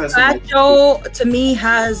 Fat Joe has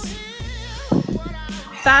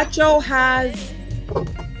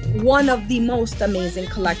one of the most amazing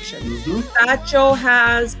collections. Mhm. Fat Joe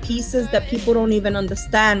has pieces that people don't even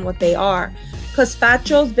understand what they are, because Fat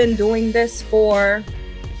Joe's been doing this for,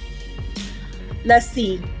 let's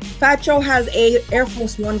see, Fat Joe has Air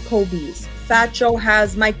Force One Kobe's. Fat Joe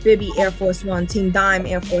has Mike Bibby Air Force One, Team Dime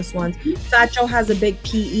Air Force Ones. Fat Joe has a big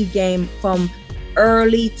PE game from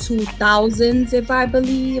early 2000s, if I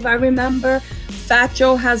remember. Fat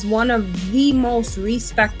Joe has one of the most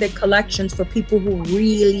respected collections for people who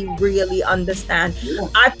really, really understand. Yeah.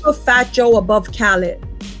 I put Fat Joe above Khaled.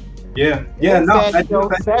 Yeah, no. Fat Joe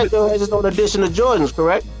has his own edition of Jordans,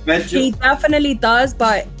 correct? Fat Joe- He definitely does,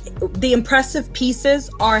 but the impressive pieces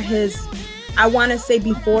are his, I want to say,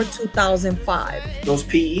 before 2005. those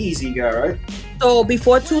PEs he got, right? So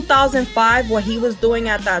before 2005, what he was doing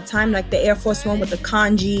at that time, like the Air Force One with the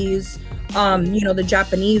kanjis, the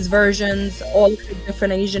Japanese versions, all the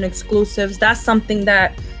different Asian exclusives, that's something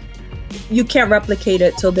that you can't replicate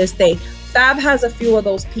it till this day. Fab has a few of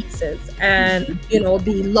those pieces, and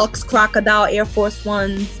the Lux Crocodile Air Force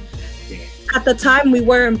Ones. At the time, we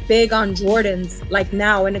weren't big on Jordans like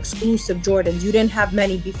now, and exclusive Jordans. You didn't have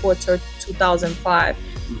many before 2005.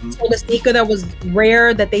 Mhm. So the sneaker that was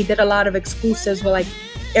rare that they did a lot of exclusives were like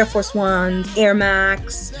Air Force Ones, Air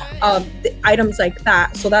Max, items like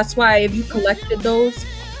that. So that's why if you collected those,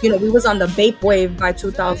 we was on the vape wave by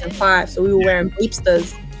 2005. So we were wearing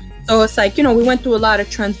Vapesters. So it's like, we went through a lot of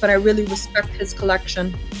trends, but I really respect his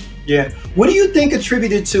collection. Yeah. What do you think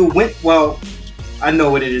attributed to well, I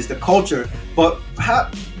know what it is, the culture, but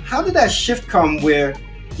how did that shift come where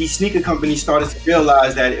these sneaker companies started to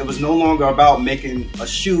realize that it was no longer about making a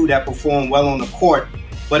shoe that performed well on the court,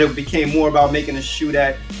 but it became more about making a shoe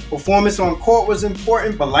that performance on court was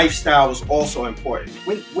important, but lifestyle was also important?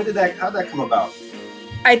 How'd that come about?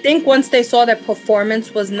 I think once they saw that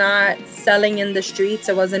performance was not selling in the streets,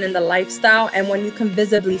 it wasn't in the lifestyle, and when you can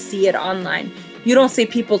visibly see it online, you don't see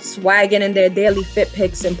people swagging in their daily fit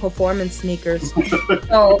pics and performance sneakers.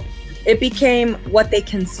 So it became what they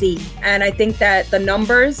can see. And I think that the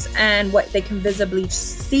numbers and what they can visibly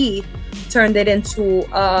see turned it into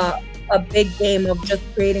a big game of just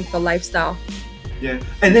creating for lifestyle. Yeah.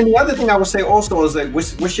 And then the other thing I would say also is like,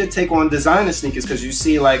 what's your take on designer sneakers? Because you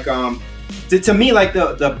see like, to me, like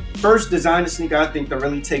the first designer sneaker I think to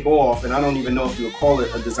really take off, and I don't even know if you would call it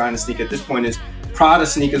a designer sneaker at this point, is Prada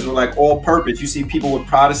sneakers were like all purpose. You see people with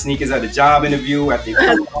Prada sneakers at a job interview, at the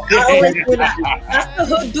I always do that. That's the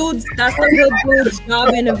hood dude's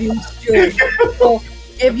job interview shoe. So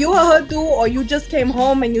if you a hood dude or you just came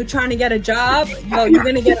home and you're trying to get a job, you're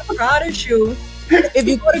gonna get a Prada shoe. If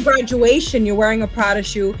you go to graduation, you're wearing a Prada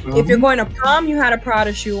shoe. Mm-hmm. If you're going to prom, you had a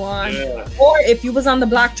Prada shoe on. Yeah. Or if you was on the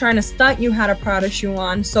block trying to stunt, you had a Prada shoe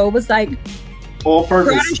on. So it was like all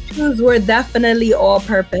purpose. Prada shoes were definitely all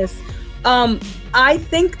purpose. I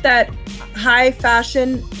think that high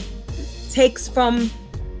fashion takes from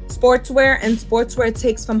sportswear and sportswear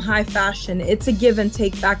takes from high fashion. It's a give and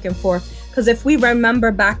take back and forth. Because if we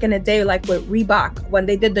remember back in the day, like with Reebok, when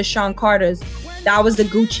they did the Sean Carter's, that was the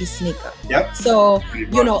Gucci sneaker. Yep. So,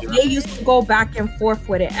 they used to go back and forth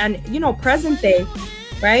with it. And, present day,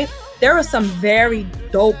 right? There are some very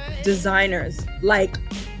dope designers, like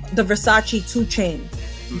the Versace 2 Chainz.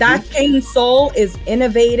 That chain sole is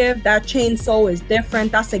innovative. That chain sole is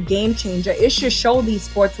different. That's a game changer. It should show these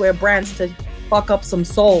sportswear brands to fuck up some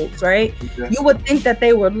soles, right? Okay. You would think that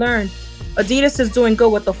they would learn. Adidas is doing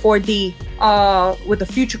good with the 4D, with the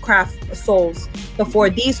Futurecraft soles, the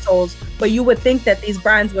 4D soles. But you would think that these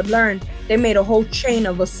brands would learn. They made a whole chain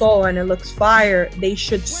of a sole and it looks fire. They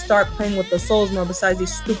should start playing with the soles more besides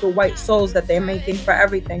these stupid white soles that they're making for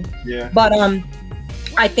everything. Yeah. But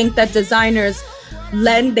I think that designers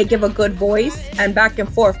they give a good voice and back and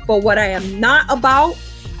forth. But what I am not about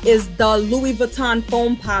is the Louis Vuitton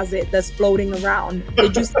foam posit that's floating around.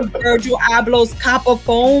 Did you see Virgil Abloh's copper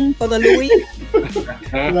foam for the Louis?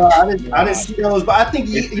 No, I didn't see those, but I think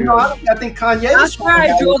I think Kanye. That's where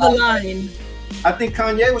I draw the line. I think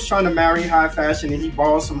Kanye was trying to marry high fashion, and he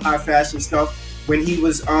borrowed some high fashion stuff when he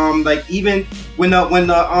was like even when the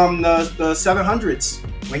 700s,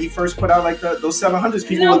 when he first put out like those 700s,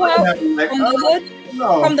 people were looking at him like,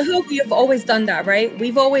 From the hood, we have always done that, right?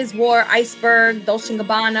 We've always wore Iceberg, Dolce &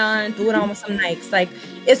 Gabbana, and threw it on with some Nikes. Like,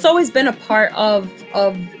 it's always been a part of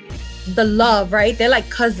the love, right? They're like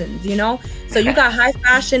cousins, So you got high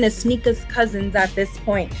fashion and sneakers cousins at this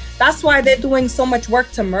point. That's why they're doing so much work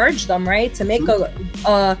to merge them, right? To make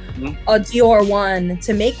a Dior one,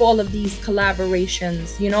 to make all of these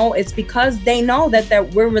collaborations. It's because they know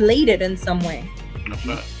that we're related in some way. That's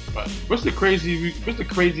right. But what's the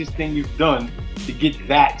craziest thing you've done to get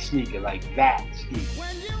that sneaker, like that sneaker?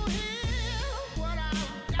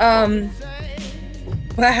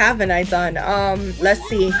 What haven't I done? Let's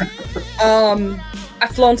see.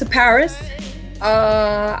 I've flown to Paris.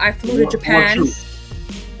 I flew to Japan.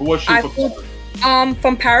 What shoe?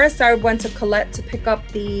 From Paris, I went to Colette to pick up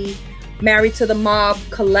the Married to the Mob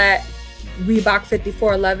Colette Reebok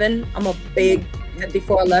 5411. I'm a big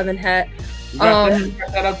 5411 head. You got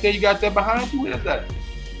that up there? You got that behind you? What is that?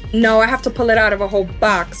 No, I have to pull it out of a whole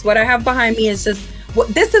box. What I have behind me is just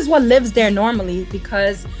this is what lives there normally,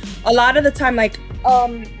 because a lot of the time, like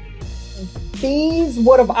these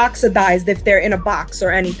would have oxidized if they're in a box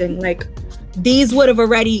or anything. Like these would have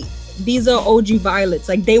already. These are OG violets.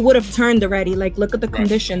 Like they would have turned already. Like look at the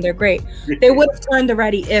condition. They're great. They would have turned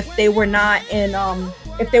already if they were not in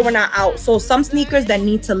if they were not out. So some sneakers that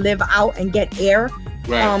need to live out and get air,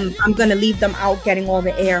 I'm gonna leave them out getting all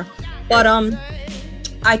the air. But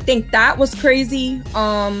I think that was crazy.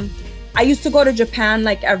 I used to go to Japan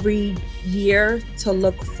like every year to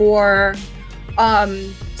look for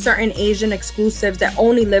certain Asian exclusives that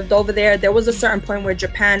only lived over there. There was a certain point where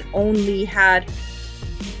Japan only had,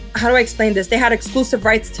 how do I explain this? They had exclusive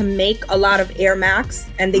rights to make a lot of Air Max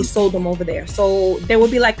and they sold them over there. So they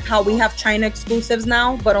would be like how we have China exclusives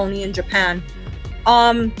now, but only in Japan.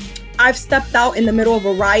 I've stepped out in the middle of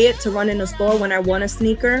a riot to run in a store when I want a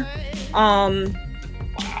sneaker.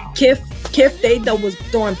 Kif, they was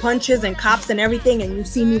throwing punches and cops and everything, and you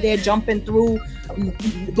see me there jumping through,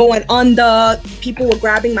 going under. People were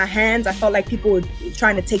grabbing my hands. I felt like people were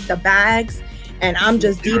trying to take the bags, and I'm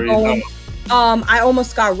just depoting. I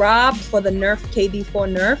almost got robbed for the Nerf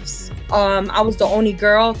KD4 Nerfs. I was the only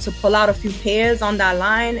girl to pull out a few pairs on that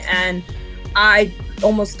line, and I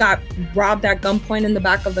almost got robbed at gunpoint in the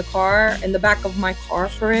back of my car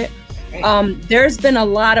for it. There's been a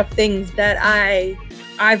lot of things that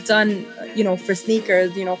I've done, for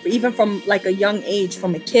sneakers, even from like a young age,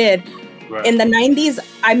 from a kid. Right. In the 90s,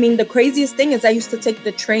 I mean, the craziest thing is I used to take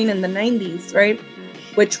the train in the 90s, right?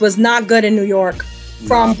 Which was not good in New York.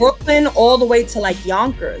 From Brooklyn all the way to like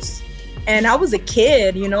Yonkers. And I was a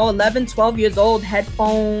kid, 11, 12 years old,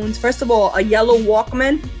 headphones. First of all, a yellow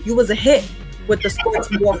Walkman, you was a hit with the sports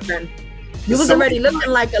Walkman. You was already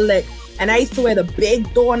looking like a lick. And I used to wear the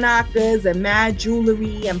big door knockers and mad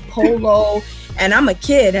jewelry and polo. And I'm a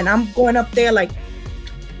kid and I'm going up there like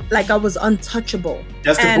I was untouchable.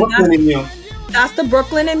 That's the Brooklyn in you. That's the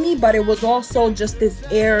Brooklyn in me, but it was also just this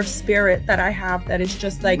air spirit that I have that is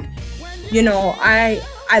just like,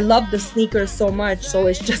 I love the sneakers so much, so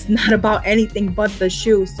it's just not about anything but the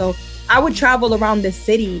shoe. So I would travel around the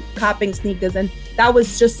city copping sneakers, and that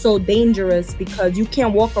was just so dangerous because you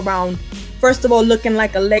can't walk around, first of all, looking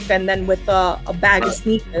like a lick, and then with a bag of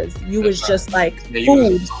sneakers. You was just like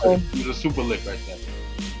food. You was a super lick right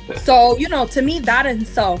there. So, to me, that in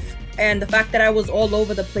itself, and the fact that I was all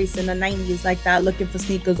over the place in the 90s like that, looking for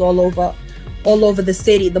sneakers all over the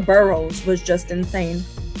city, the boroughs, was just insane.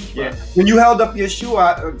 Yeah. When you held up your shoe,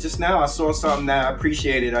 just now I saw something that I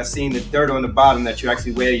appreciated. I seen the dirt on the bottom that you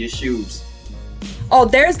actually wear your shoes. Oh,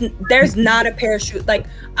 there's not a pair of shoes. Like,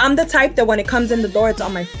 I'm the type that when it comes in the door, it's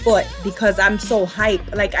on my foot because I'm so hype.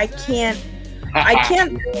 Like, I can't.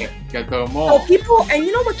 Get them all. So people, and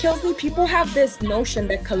you know what kills me? People have this notion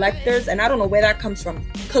that collectors, and I don't know where that comes from,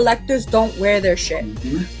 collectors don't wear their shit.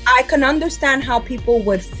 Mm-hmm. I can understand how people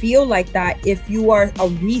would feel like that if you are a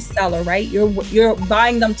reseller, right? You're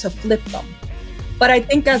buying them to flip them. But I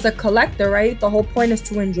think as a collector, right, the whole point is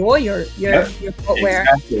to enjoy your footwear.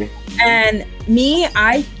 Exactly. And me,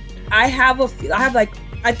 I have like,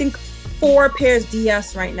 I think 4 pairs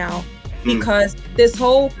DS right now because this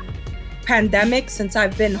whole pandemic, since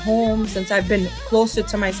I've been home, since I've been closer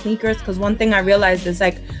to my sneakers, because one thing I realized is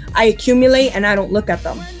like I accumulate and I don't look at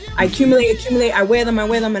them. I accumulate, I wear them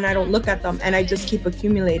and I don't look at them, and I just keep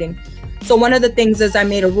accumulating. So one of the things is I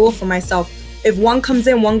made a rule for myself: if one comes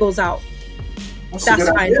in, one goes out. That's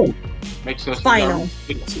final. Makes sense. Final.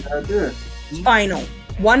 Final.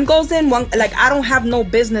 One goes in, one, like, I don't have no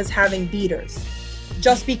business having beaters.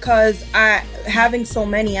 Just because having so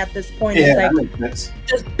many at this point is like,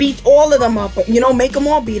 just beat all of them up, make them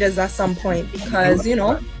all beaters at some point, because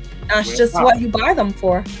that's just what you buy them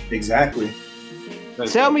for. Exactly.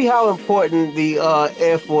 Tell me how important the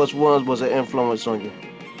Air Force Ones was an influence on you.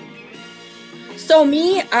 So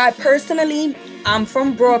me, I personally, I'm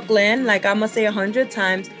from Brooklyn, like I'm gonna say 100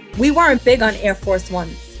 times, we weren't big on Air Force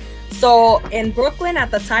Ones. So in Brooklyn, at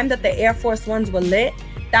the time that the Air Force Ones were lit,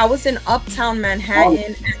 that was in Uptown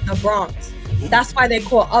Manhattan and the Bronx. That's why they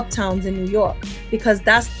call Uptowns in New York, because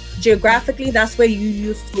that's geographically, that's where you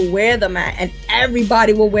used to wear them at, and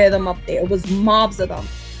everybody will wear them up there. It was mobs of them.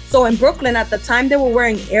 So in Brooklyn, at the time they were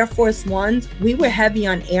wearing Air Force Ones, we were heavy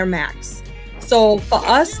on Air Max. So for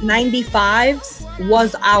us, 95s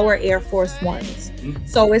was our Air Force Ones.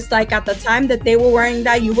 So it's like at the time that they were wearing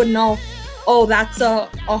that, you would know, oh, that's a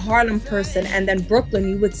Harlem person. And then Brooklyn,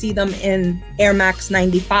 you would see them in Air Max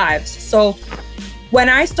 95s. So when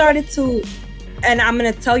I started to, and I'm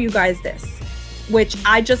going to tell you guys this, which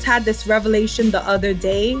I just had this revelation the other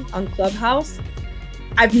day on Clubhouse.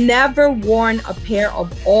 I've never worn a pair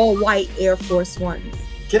of all white Air Force Ones.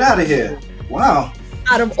 Get out of here. Wow.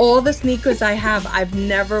 Out of all the sneakers I have, I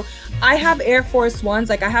have Air Force Ones.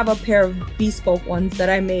 Like I have a pair of bespoke ones that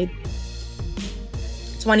I made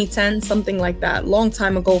 2010, something like that, long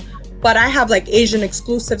time ago. But I have like Asian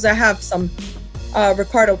exclusives. I have some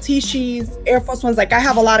Riccardo Tisci's Air Force Ones. Like I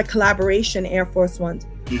have a lot of collaboration Air Force Ones.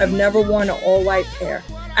 I've never worn an all white pair,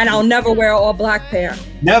 and I'll never wear an all black pair.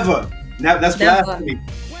 Never. That's blasphemy.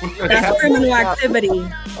 That's criminal activity.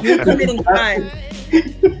 You're committing crime.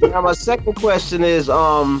 Now my second question is,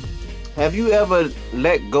 have you ever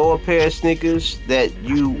let go a pair of sneakers that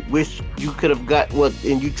you wish you could have got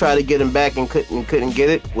and you try to get them back and couldn't get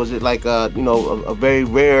it? Was it like a very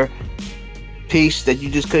rare piece that you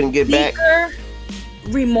just couldn't get back?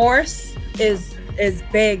 Remorse is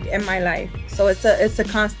big in my life, so it's a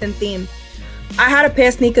constant theme. I had a pair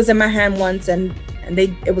of sneakers in my hand once, and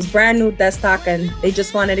it was brand new dead stock, and they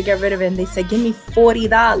just wanted to get rid of it, and they said, give me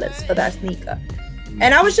 $40 for that sneaker.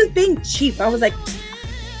 And I was just being cheap. I was like,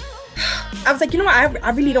 you know what? I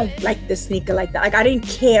really don't like this sneaker like that. Like I didn't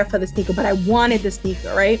care for the sneaker, but I wanted the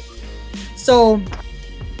sneaker, right? So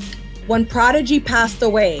when Prodigy passed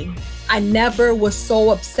away, I never was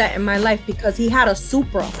so upset in my life because he had a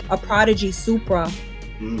Prodigy Supra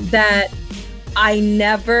that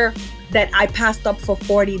I passed up for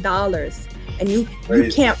 $40. And you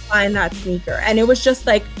can't find that sneaker. And it was just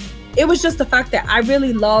the fact that I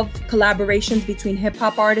really love collaborations between hip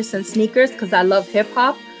hop artists and sneakers because I love hip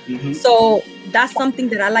hop. So that's something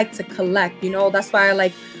that I like to collect, that's why I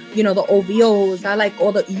like, the OVOs. I like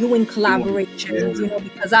all the Ewing collaborations,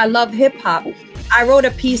 because I love hip hop. I wrote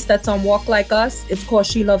a piece that's on Walk Like Us. It's called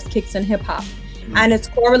She Loves Kicks and Hip Hop. And it's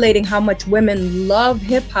correlating how much women love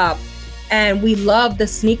hip hop. And we love the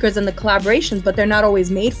sneakers and the collaborations, but they're not always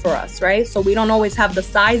made for us, right? So we don't always have the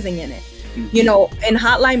sizing in it. In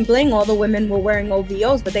Hotline Bling, all the women were wearing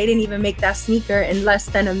OVOs, but they didn't even make that sneaker in less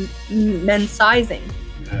than a men's sizing.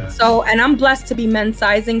 Yeah. So, and I'm blessed to be men's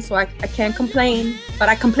sizing, so I can't complain, but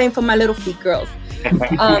I complain for my little feet girls.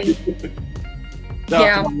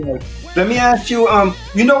 Yeah. Let me ask you,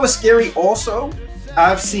 what's scary also?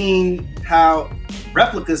 I've seen how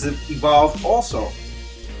replicas have evolved also.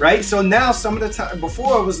 Right, so now some of the time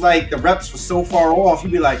before it was like the reps were so far off,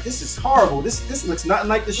 you'd be like, "This is horrible. This looks nothing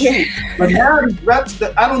like the shoe." But now the reps,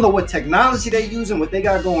 I don't know what technology they're using, what they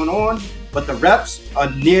got going on, but the reps are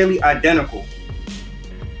nearly identical.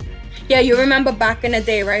 Yeah, you remember back in the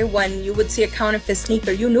day, right, when you would see a counterfeit sneaker,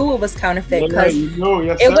 you knew it was counterfeit because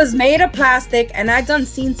it was made of plastic, and I done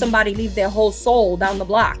seen somebody leave their whole soul down the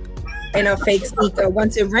block in a fake sneaker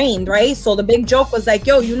once it rained, right? So the big joke was like,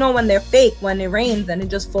 when they're fake, when it rains and it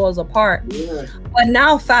just falls apart. Yeah. But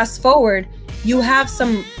now fast forward, you have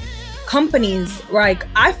some companies, like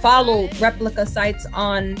I follow replica sites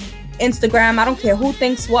on Instagram. I don't care who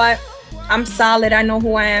thinks what. I'm solid. I know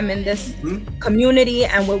who I am in this community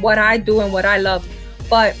and with what I do and what I love.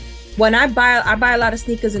 But when I buy a lot of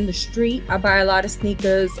sneakers in the street. I buy a lot of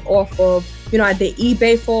sneakers off of, I did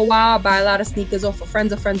eBay for a while. I buy a lot of sneakers off of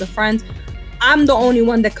friends of friends of friends. I'm the only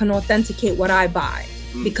one that can authenticate what I buy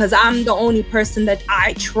because I'm the only person that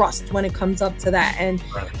I trust when it comes up to that. And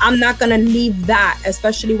I'm not going to leave that,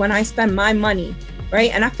 especially when I spend my money,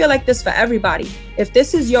 right? And I feel like this for everybody. If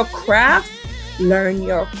this is your craft, learn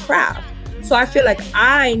your craft. So I feel like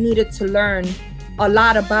I needed to learn a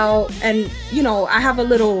lot about, and I have a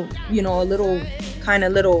little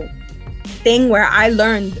thing where I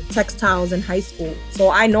learned textiles in high school, so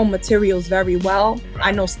I know materials very well.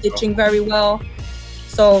 I know stitching very well.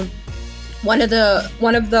 So one of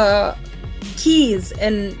the keys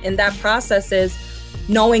in that process is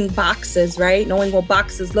knowing boxes, right? Knowing what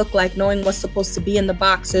boxes look like, knowing what's supposed to be in the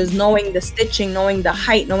boxes, knowing the stitching, knowing the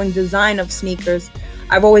height, knowing design of sneakers.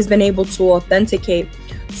 I've always been able to authenticate.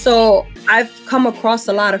 So I've come across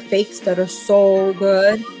a lot of fakes that are so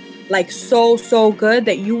good, like so good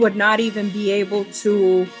that you would not even be able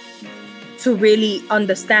to really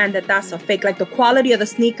understand that that's a fake. Like the quality of the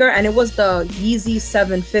sneaker, and it was the Yeezy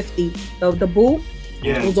 750, the boot.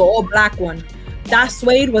 Yeah. It was an all black one. That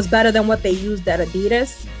suede was better than what they used at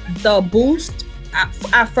Adidas. The Boost,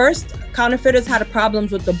 at first, counterfeiters had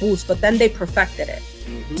problems with the Boost, but then they perfected it.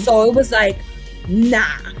 So it was like,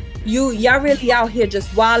 nah, y'all really out here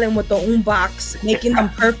just wilding with the box, making them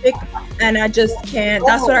perfect, and I just can't.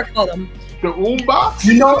 That's what I call them. The box?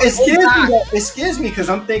 You know, it scares me. It scares me because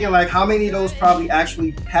I'm thinking like, how many of those probably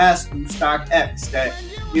actually pass through StockX? That,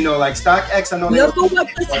 you know, like StockX. I know. Look at what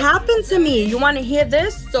just happened to me. You want to hear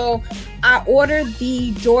this? So I ordered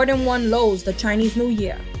the Jordan 1 lows, the Chinese New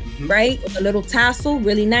Year, right? With a little tassel,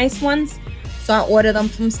 really nice ones. So I ordered them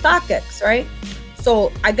from StockX, right?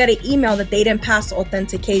 So I got an email that they didn't pass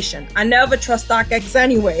authentication. I never trust StockX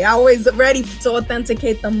anyway. I always ready to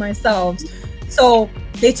authenticate them myself. So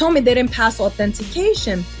they told me they didn't pass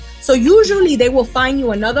authentication. So usually they will find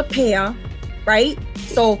you another pair, right?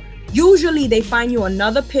 So usually they find you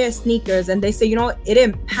another pair of sneakers and they say, you know what, it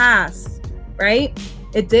didn't pass, right?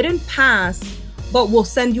 It didn't pass, but we'll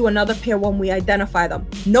send you another pair when we identify them.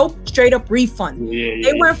 Nope, straight up refund.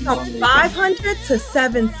 They went from 500 to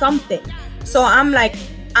 7 something. So I'm like,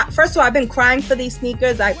 first of all, I've been crying for these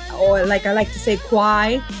sneakers. I like to say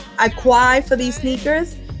cry. I cry for these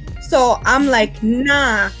sneakers. So I'm like,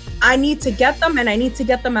 nah, I need to get them and I need to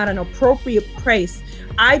get them at an appropriate price.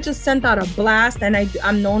 I just sent out a blast, and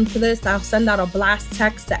I'm known for this. I'll send out a blast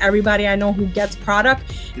text to everybody I know who gets product.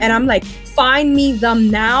 And I'm like, find me them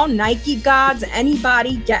now. Nike gods,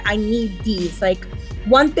 anybody, I need these. Like,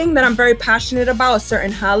 one thing that I'm very passionate about is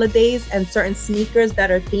certain holidays and certain sneakers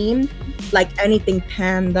that are themed, like anything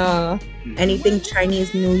Panda, anything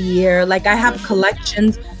Chinese New Year. Like, I have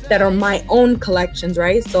collections that are my own collections,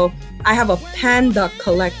 right? So I have a Panda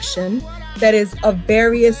collection that is of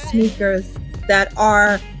various sneakers that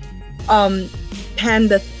are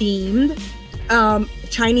Panda themed.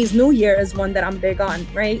 Chinese New Year is one that I'm big on,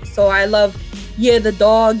 right? So I love Year the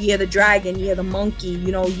dog, Year the dragon, Year the monkey,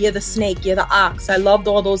 you know, Year the snake, Year the ox. I loved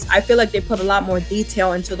all those. I feel like they put a lot more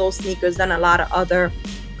detail into those sneakers than a lot of other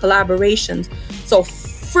collaborations. So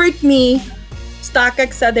freak me,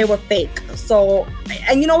 StockX said they were fake. So,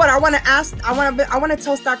 and you know what? I want to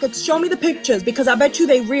tell StockX, show me the pictures, because I bet you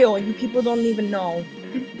they real and you people don't even know.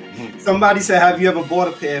 Somebody said, have you ever bought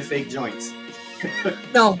a pair of fake joints?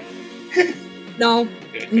 No,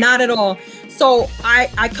 not at all. So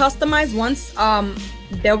I customized once.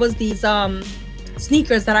 There was these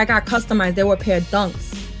sneakers that I got customized. They were a pair of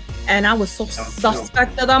Dunks, and I was so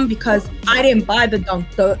suspect of them because I didn't buy the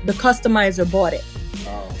Dunk. The customizer bought it.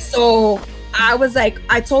 So I was like,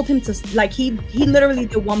 I told him to, like, he literally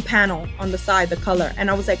did one panel on the side, the color, and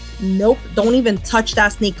I was like, nope, don't even touch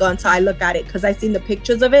that sneaker until I look at it, because I seen the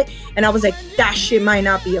pictures of it and I was like, that shit might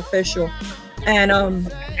not be official. And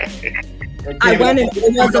I went and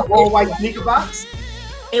it was a all white sneaker box.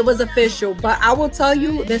 It was official. But I will tell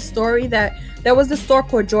you this story, that there was this store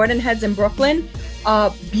called Jordan Heads in Brooklyn.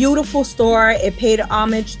 Beautiful store. It paid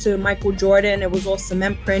homage to Michael Jordan. It was all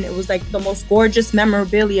cement print. It was like the most gorgeous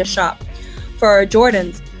memorabilia shop for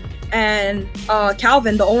Jordans. And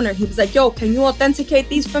Calvin, the owner, he was like, yo, can you authenticate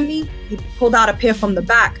these for me? He pulled out a pair from the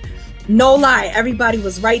back. No lie, everybody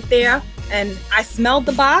was right there. And I smelled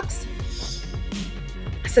the box.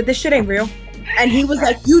 I said, this shit ain't real. And he was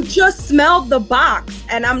like, you just smelled the box.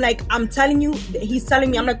 And I'm like, I'm telling you, he's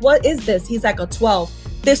telling me, I'm like, what is this? He's like, a 12.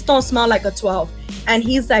 This don't smell like a 12. And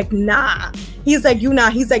he's like, nah. He's like,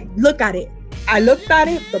 he's like, look at it. I looked at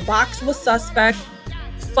it. The box was suspect.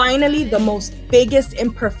 Finally, the most biggest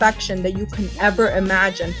imperfection that you can ever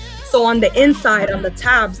imagine. So on the inside, on the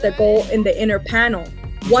tabs that go in the inner panel,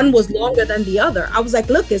 one was longer than the other. I was like,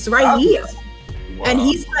 look, it's right here. Wow. And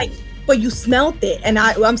he's like, but you smelled it. And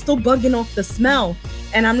I'm still bugging off the smell.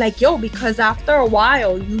 And I'm like, yo, because after a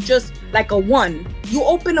while, you just, like a 1. You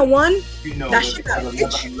open a 1, you know, that shit gotta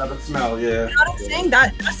hit you. Another smell, yeah. You know what I'm saying?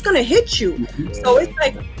 That's gonna hit you. So it's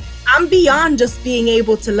like, I'm beyond just being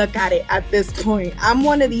able to look at it at this point. I'm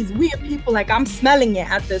one of these weird people, like, I'm smelling it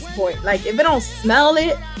at this point. Like, if it don't smell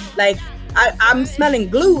it, like, I'm smelling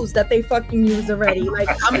glues that they fucking use already. Like,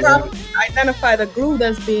 I'm probably identify the glue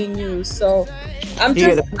that's being used. So I'm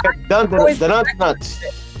just I've always been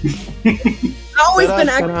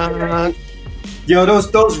accurate. Yo,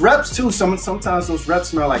 those reps too. Sometimes those reps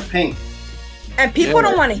smell like paint. And people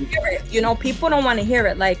don't want to hear it. You know, people don't want to hear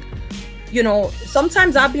it. Like, you know,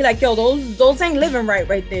 sometimes I'll be like, yo, those ain't living right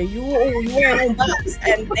there. You wearing own box.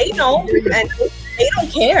 And they know, and they don't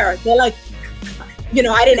care. They're like, you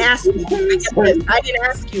know, I didn't ask you. I didn't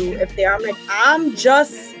ask you if they're. I'm like, I'm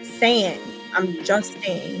just saying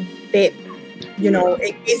that, you know,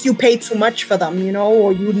 in case you pay too much for them, you know,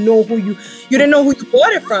 or you didn't know who you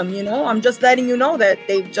bought it from, you know. I'm just letting you know that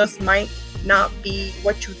they just might not be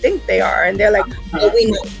what you think they are. And they're like, oh, we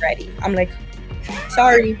know already. I'm like,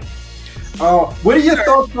 sorry. What are your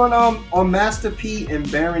thoughts on Master P and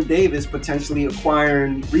Baron Davis potentially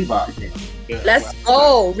acquiring Reebok? Let's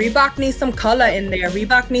go. Reebok needs some color in there.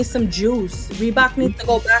 Reebok needs some juice. Reebok needs to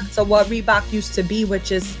go back to what Reebok used to be,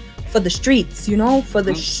 which is for the streets, for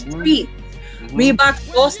the streets.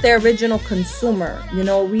 Reebok lost their original consumer.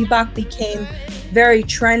 Reebok became very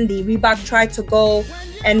trendy. Reebok tried to go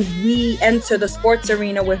and re-enter the sports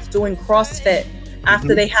arena with doing CrossFit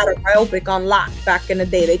after they had aerobic on lock back in the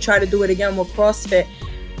day. They tried to do it again with CrossFit.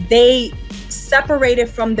 They separated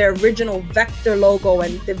from their original vector logo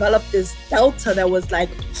and developed this delta that was like,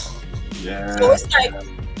 so it's like,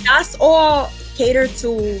 that's all catered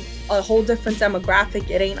to a whole different demographic.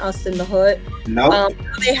 It ain't us in the hood.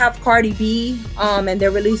 They have Cardi B, and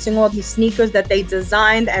they're releasing all these sneakers that they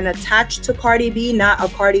designed and attached to Cardi B, not a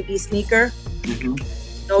Cardi B sneaker.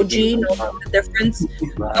 No G, no difference.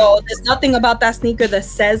 So there's nothing about that sneaker that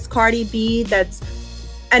says Cardi B.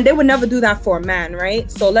 And they would never do that for a man, right?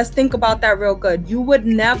 So let's think about that real good. You would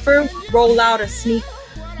never roll out a sneaker.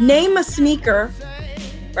 Name a sneaker,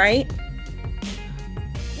 right?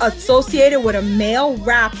 Associated with a male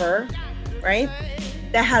rapper, right?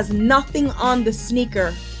 That has nothing on the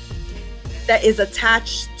sneaker that is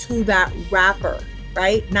attached to that rapper,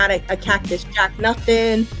 right? Not a Cactus Jack,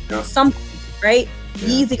 nothing, something, right?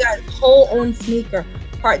 Yeezy got his whole own sneaker.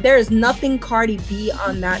 There is nothing Cardi B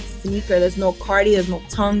on that sneaker. There's no Cardi, there's no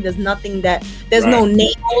tongue, there's nothing there's no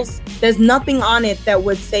nails, there's nothing on it that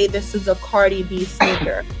would say this is a Cardi B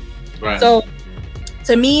sneaker. So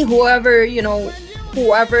to me, whoever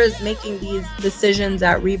is making these decisions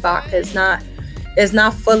at Reebok is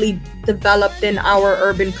not fully developed in our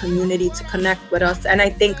urban community to connect with us. And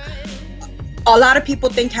I think a lot of people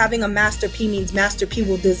think having a Master P means Master P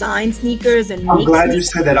will design sneakers and I'm glad you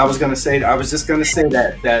said that. I was just gonna say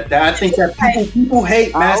that I think that people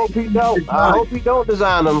hate Master P. I hope he don't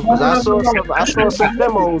design them, because I saw some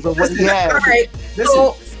demos of what he had. All right.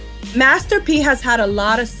 So Master P has had a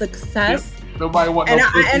lot of success. Nobody wants.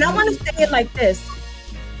 And I want to say it like this: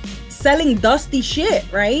 selling dusty shit,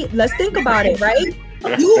 right? Let's think about it, right?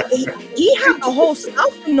 He had the whole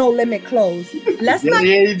South in No Limit clothes. Let's not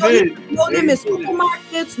No Limit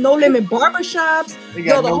supermarkets, No Limit barbershops. He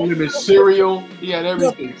got No Limit cereal. He had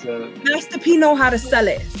everything. Master P know how to sell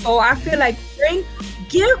it. So I feel like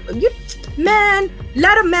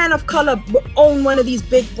let a man of color own one of these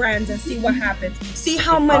big brands and see what happens. See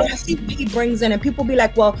how much he brings in, and people be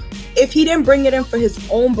like, well, if he didn't bring it in for his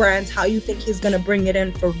own brands, how you think he's gonna bring it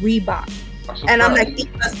in for Reebok? And I'm like,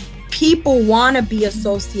 because people want to be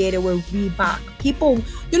associated with Reebok. People,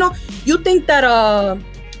 you think that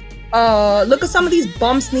look at some of these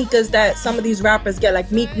bum sneakers that some of these rappers get,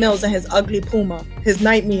 like Meek Mills and his ugly Puma, his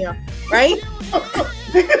Nightmare, right?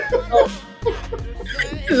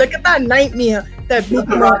 Look at that Nightmare. That Meek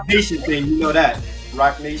Mills. Rock Nation thing, you know that.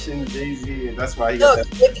 Rock Nation, Jay-Z, and that's why he got that.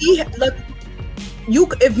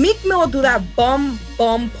 If Meek Mill do that bum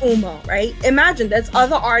Puma, right? Imagine there's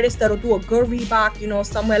other artists that'll do a good Reebok,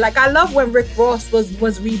 somewhere. Like I love when Rick Ross was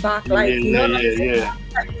Reebok, like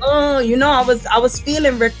I was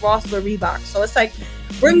feeling Rick Ross with Reebok. So it's like,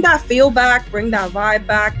 bring that feel back, bring that vibe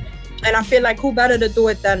back, and I feel like who better to do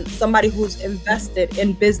it than somebody who's invested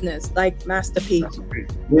in business like Master P.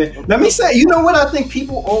 Yeah. Let me say, you know what I think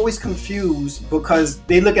people always confuse, because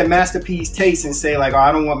they look at Master P's taste and say like, oh,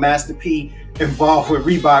 I don't want Master P involved with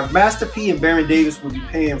Reebok. Master P and Baron Davis would be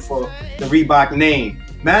paying for the Reebok name.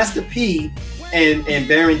 Master P and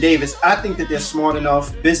Baron Davis, I think that they're smart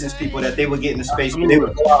enough business people that they would get in the space where they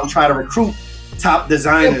would go out and try to recruit top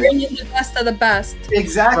designers. They're bringing the best of the best.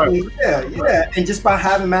 Exactly. Right. Yeah. And just by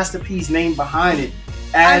having Master P's name behind it,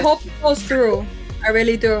 I hope it goes through. I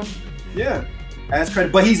really do. Yeah. As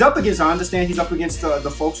credit, but I understand he's up against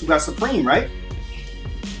the folks who got Supreme, right?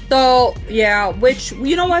 So yeah, which,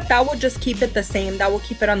 you know what, that will just keep it the same. That will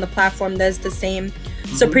keep it on the platform that's the same.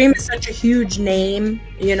 Supreme is such a huge name,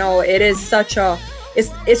 it is such a,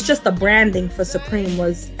 it's just the branding for Supreme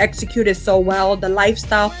was executed so well. The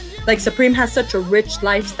lifestyle, like Supreme has such a rich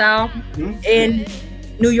lifestyle in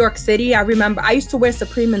New York City. I remember I used to wear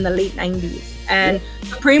Supreme in the late 90s. And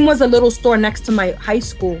Supreme was a little store next to my high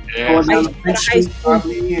school. I used to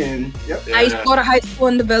go to high school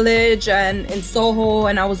in the Village and in Soho,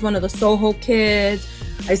 and I was one of the Soho kids.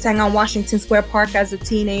 I used to hang on Washington Square Park as a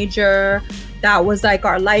teenager. That was like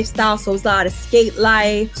our lifestyle. So it was a lot of skate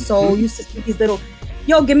life. So we used to see these little,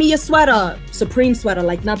 give me your sweater. Supreme sweater,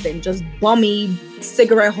 like nothing, just bummy,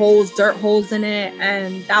 cigarette holes, dirt holes in it.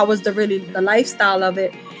 And that was the lifestyle of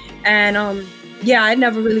it. And I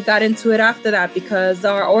never really got into it after that, because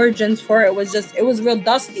our origins for it was real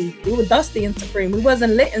dusty. We were dusty in Supreme. We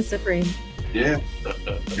wasn't lit in Supreme. Yeah.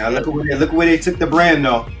 Now look where they took the brand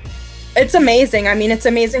though. It's amazing. I mean, it's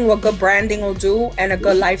amazing what good branding will do and a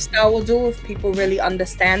good lifestyle will do if people really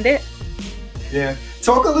understand it. Yeah.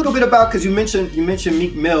 Talk a little bit about, because you mentioned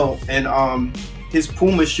Meek Mill and his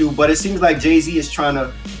Puma shoe, but it seems like Jay-Z is trying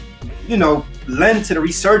to, lend to the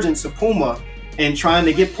resurgence of Puma and trying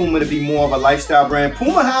to get Puma to be more of a lifestyle brand.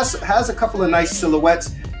 Puma has a couple of nice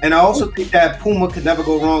silhouettes, and I also think that Puma could never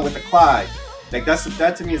go wrong with the Clyde. Like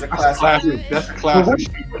that to me is a classic. That's a classic.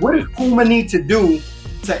 What does Puma need to do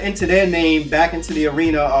to enter their name back into the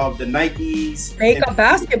arena of the Nikes? Make a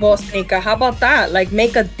basketball sneaker. How about that? Like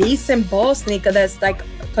make a decent ball sneaker that's like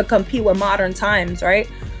could compete with modern times, right?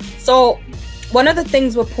 So one of the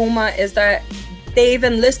things with Puma is that they've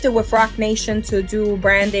enlisted with Roc Nation to do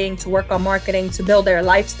branding, to work on marketing, to build their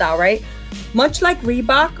lifestyle, right? Much like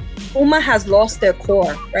Reebok, Puma has lost their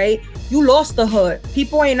core, right? You lost the hood.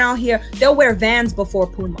 People ain't out here. They'll wear Vans before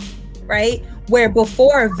Puma, right? Where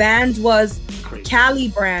before Vans was Cali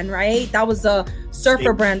brand, right? That was a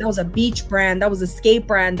surfer brand. That was a beach brand. That was a skate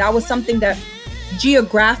brand. That was something that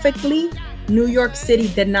geographically, New York City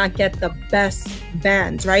did not get the best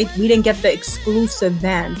Vans, right? We didn't get the exclusive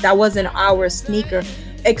Vans. That wasn't our sneaker.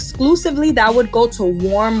 Exclusively, that would go to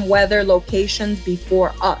warm weather locations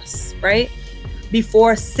before us, right?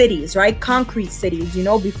 Before cities, right? Concrete cities,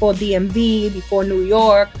 before DMV, before New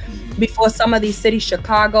York, before some of these cities,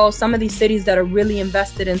 Chicago, some of these cities that are really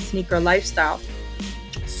invested in sneaker lifestyle.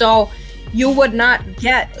 So you would not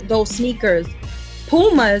get those sneakers.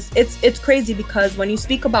 Pumas, it's crazy because when you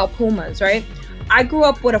speak about Pumas, right? I grew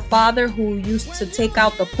up with a father who used to take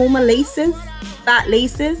out the Puma laces, fat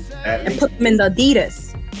laces, and put them in the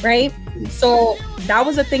Adidas, right? So that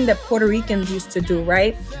was a thing that Puerto Ricans used to do,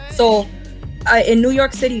 right? So in New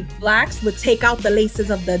York City, blacks would take out the laces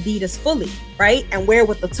of the Adidas fully, right? And wear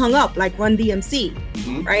with the tongue up like Run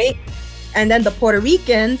DMC, right? And then the Puerto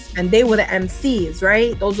Ricans, and they were the MCs,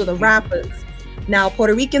 right? Those were the rappers. Now,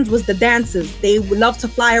 Puerto Ricans was the dancers. They would love to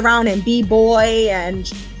fly around and b-boy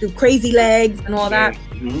and do crazy legs and all that.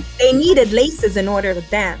 They needed laces in order to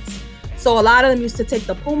dance. So a lot of them used to take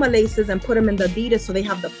the Puma laces and put them in the Adidas, so they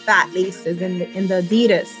have the fat laces in the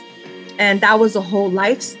Adidas. And that was a whole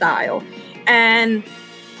lifestyle. And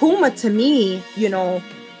Puma to me,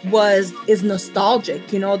 is nostalgic.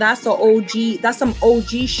 That's some OG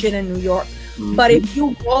shit in New York. But if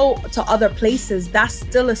you go to other places, that's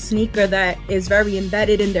still a sneaker that is very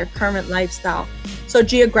embedded in their current lifestyle. So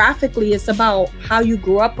geographically, it's about how you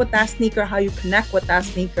grew up with that sneaker, how you connect with that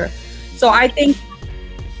sneaker. So I think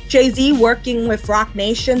Jay-Z working with Roc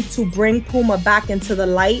Nation to bring Puma back into the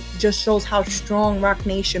light just shows how strong Roc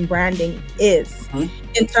Nation branding is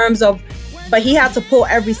in terms of, but he had to pull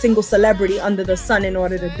every single celebrity under the sun in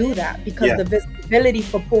order to do that because the visibility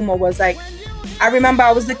for Puma was like, I remember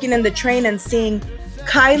I was looking in the train and seeing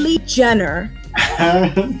Kylie Jenner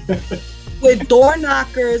with door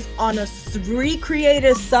knockers on a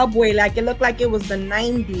recreated subway, like it looked like it was the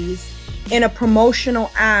 90s, in a promotional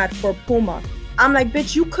ad for Puma. I'm like,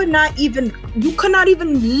 bitch, you could not even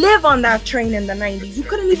live on that train in the 90s. You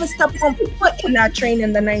couldn't even step one foot in that train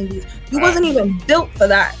in the 90s. You wasn't even built for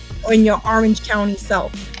that in your Orange County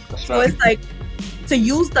self. So it's like, to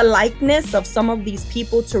use the likeness of some of these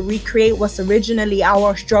people to recreate what's originally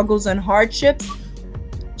our struggles and hardships.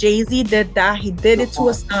 Jay-Z did that. He did it to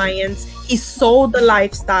a science. He sold the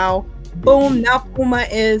lifestyle. Boom. Now Puma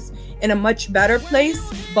is in a much better place,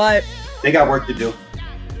 but they got work to do.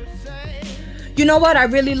 You know what? I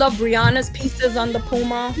really love Rihanna's pieces on the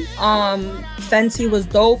Puma. Fenty was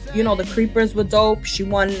dope. The Creepers were dope.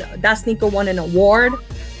 That sneaker won an award.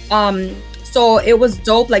 So it was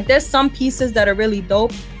dope. Like there's some pieces that are really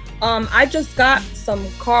dope. I just got some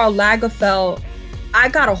Karl Lagerfeld. I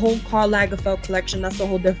got a whole Karl Lagerfeld collection. That's a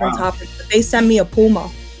whole different topic. But they sent me a Puma,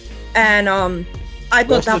 and I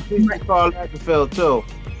thought that was Karl Lagerfeld too.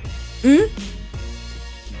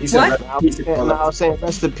 What? I was saying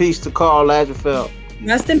rest in peace to Karl Lagerfeld.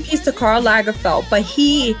 Rest in peace to Karl Lagerfeld. But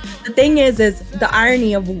the thing is the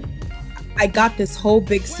irony of, I got this whole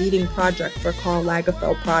big seeding project for Karl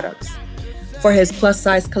Lagerfeld products for his plus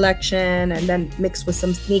size collection, and then mixed with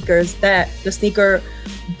some sneakers that the sneaker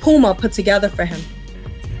Puma put together for him.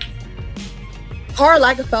 Karl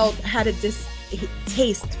Lagerfeld had a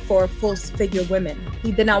taste for full figure women.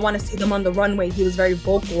 He did not want to see them on the runway. He was very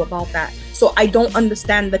vocal about that. So I don't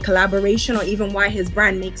understand the collaboration or even why his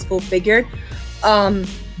brand makes full figured.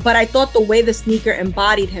 But I thought the way the sneaker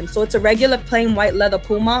embodied him. So it's a regular plain white leather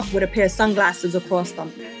Puma with a pair of sunglasses across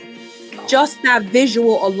them. Just that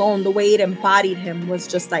visual alone, the way it embodied him was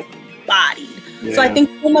just like bodied. Yeah. So I think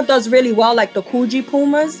Puma does really well, like the Coogee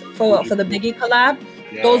Pumas for the Biggie collab.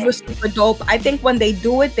 Yeah. Those were super dope. I think when they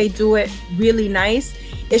do it really nice.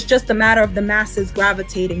 It's just a matter of the masses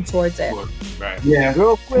gravitating towards it. Right. Yeah.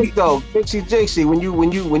 Real quick though, Dixie, when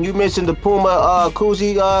you mentioned the Puma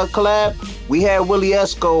Koozie collab, we had Willie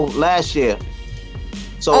Esco last year.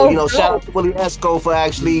 So shout out to Willie Esco for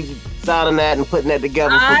actually signing that and putting that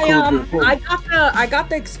together. I got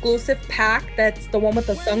the exclusive pack. That's the one with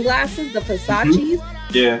the sunglasses, the Versace's.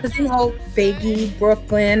 Mm-hmm. Yeah. Because Biggie,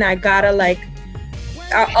 Brooklyn. I gotta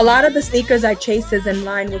a lot of the sneakers I chase is in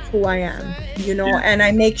line with who I am, and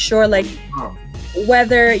I make sure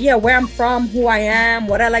whether where I'm from, who I am,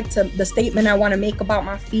 what I like to, the statement I want to make about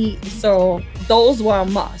my feet. So those were a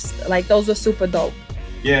must. Those are super dope.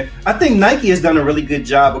 Yeah, I think Nike has done a really good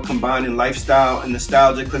job of combining lifestyle and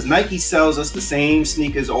nostalgia, because Nike sells us the same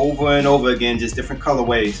sneakers over and over again, just different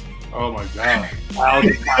colorways. Oh my God.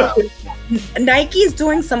 Nike's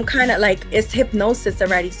doing some kind of it's hypnosis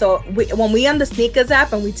already. So when we on the sneakers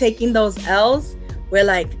app and we taking those L's, we're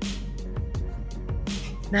like,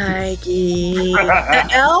 Nike. The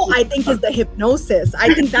L, I think, is the hypnosis.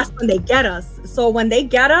 I think that's when they get us. So when they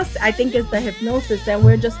get us, I think it's the hypnosis, and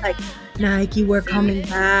we're just like, Nike, we're coming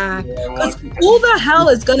back. Because who the hell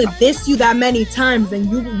is gonna diss you that many times and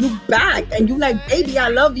you back and you like, baby, I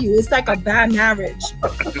love you? It's like a bad marriage.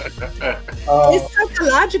 It's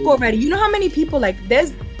psychological already. You know how many people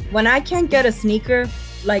there's when I can't get a sneaker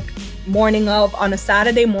morning of on a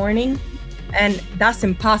Saturday morning, and that's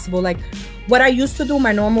impossible. What I used to do,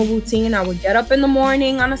 my normal routine, I would get up in the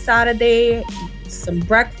morning on a Saturday, eat some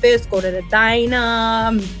breakfast, go to the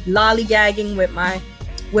diner, lollygagging with my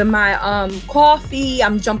coffee.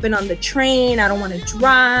 I'm jumping on the train. I don't want to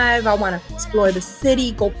drive. I want to explore the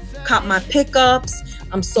city, go cop my pickups.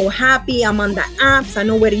 I'm so happy. I'm on the apps. I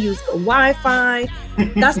know where to use the Wi-Fi.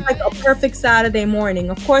 That's a perfect Saturday morning.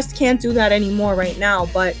 Of course, can't do that anymore right now,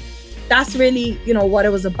 but that's really, what it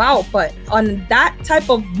was about. But on that type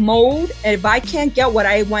of mode, if I can't get what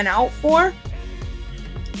I went out for,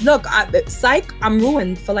 look, I'm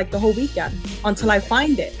ruined for the whole weekend until I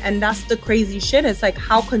find it. And that's the crazy shit. It's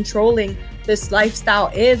how controlling this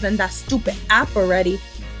lifestyle is, and that stupid app already,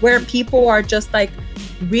 where people are just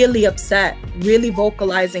really upset, really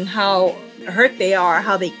vocalizing how hurt they are,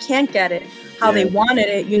 how they can't get it, how they wanted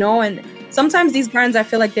it, and sometimes these brands, I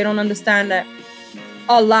feel like they don't understand that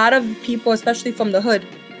a lot of people, especially from the hood,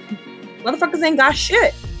 motherfuckers ain't got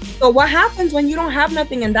shit. So what happens when you don't have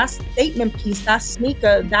nothing, and that statement piece, that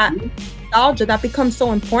sneaker, that nostalgia, that becomes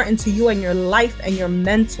so important to you and your life and your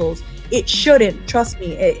mentals? It shouldn't. Trust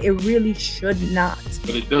me, it really should not.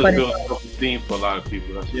 But it does build self-esteem for a lot of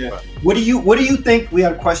people. That's fact. What do you think? We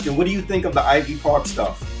had a question. What do you think of the Ivy Park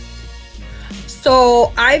stuff?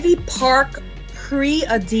 So Ivy Park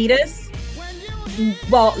pre-Adidas.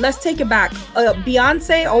 Well, let's take it back.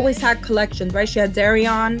 Beyonce always had collections, right? She had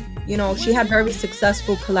Darion. She had very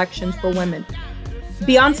successful collections for women.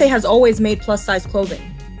 Beyonce has always made plus size clothing.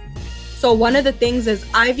 So one of the things is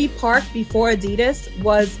Ivy Park before Adidas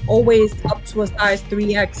was always up to a size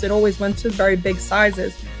 3X. It always went to very big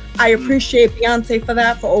sizes. I appreciate Beyonce for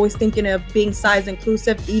that, for always thinking of being size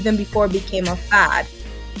inclusive even before it became a fad.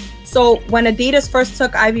 So when Adidas first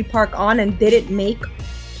took Ivy Park on and didn't make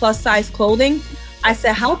plus size clothing, I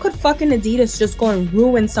said, how could fucking Adidas just go and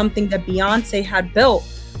ruin something that Beyonce had built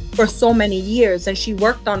for so many years and she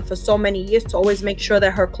worked on for so many years to always make sure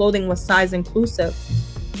that her clothing was size inclusive?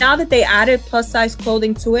 Now that they added plus size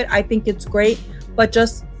clothing to it, I think it's great, but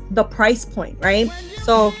just the price point, right?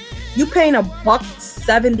 So you paying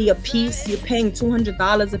 $170 a piece, you're paying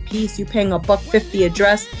 $200 a piece, you're paying $150 a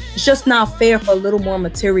dress. It's just not fair for a little more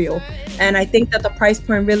material. And I think that the price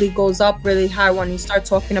point really goes up really high when you start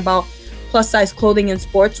talking about plus size clothing and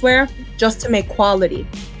sportswear, just to make quality.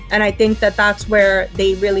 And I think that that's where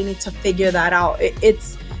they really need to figure that out.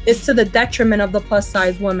 It's to the detriment of the plus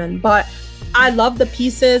size women. But I love the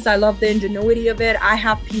pieces. I love the ingenuity of it. I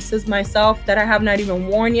have pieces myself that I have not even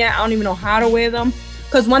worn yet. I don't even know how to wear them.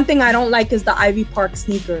 Because one thing I don't like is the Ivy Park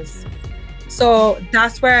sneakers. So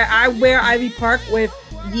that's where I wear Ivy Park with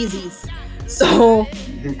Yeezys. So,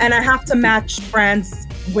 and I have to match brands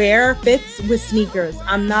wear fits with sneakers.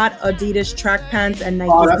 I'm not Adidas track pants and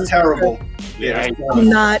Nike. Oh, that's sneakers. terrible. Yeah, I'm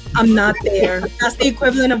not there. That's the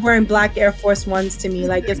equivalent of wearing black Air Force Ones to me.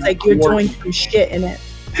 It's like you're doing some shit in it.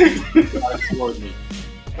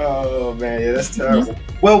 Oh man, yeah, that's terrible.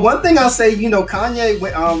 Well, one thing I'll say,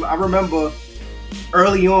 Kanye. I remember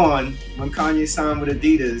early on when Kanye signed with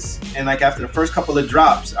Adidas, and after the first couple of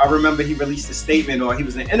drops, I remember he released a statement, or he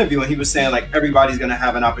was in an interview, and he was saying everybody's gonna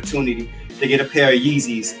have an opportunity to get a pair of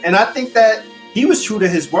Yeezys. And I think that he was true to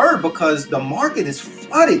his word, because the market is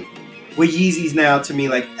flooded with Yeezys now. To me,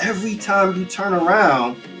 every time you turn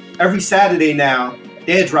around, every Saturday now,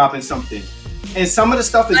 they're dropping something. And some of the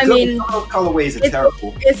stuff is I good, mean, but some of the colorways are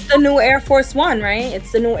terrible. It's the new Air Force One, right?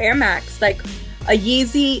 It's the new Air Max. Like a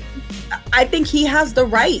Yeezy, I think he has the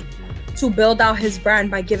right to build out his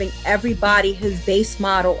brand by giving everybody his base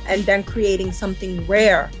model and then creating something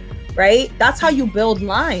rare, right? That's how you build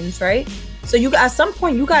lines, right? So you at some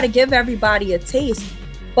point you got to give everybody a taste,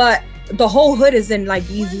 but the whole hood is in like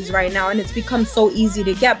Yeezys right now, and it's become so easy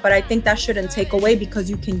to get. But I think that shouldn't take away because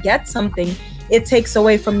you can get something. It takes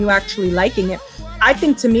away from you actually liking it. I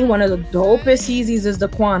think to me one of the dopest Yeezys is the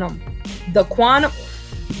Quantum. The Quantum.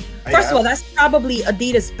 First of all, that's probably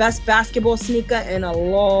Adidas' best basketball sneaker in a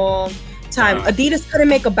long time. Adidas couldn't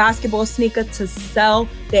make a basketball sneaker to sell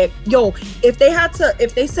their if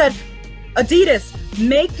they said Adidas,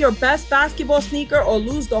 make your best basketball sneaker or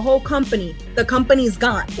lose the whole company, the company's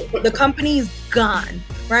gone. The company's gone,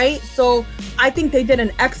 right? So I think they did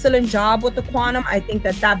an excellent job with the Quantum. I think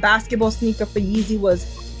that basketball sneaker for Yeezy was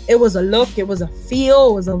a look, it was a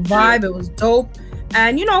feel, it was a vibe, it was dope.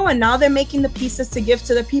 And and now they're making the pieces to give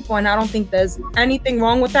to the people, and I don't think there's anything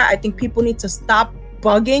wrong with that. I think people need to stop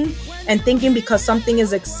bugging and thinking because something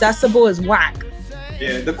is accessible is whack.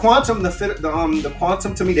 Yeah, the Quantum, the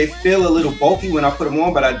Quantum to me, they feel a little bulky when I put them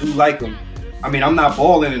on, but I do like them. I mean, I'm not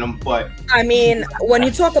balling in them, but I mean, when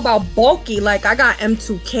you talk about bulky, like I got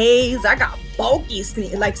M2Ks, I got bulky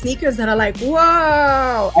sneakers that are like,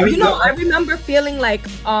 whoa. I remember feeling like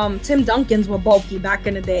Tim Duncan's were bulky back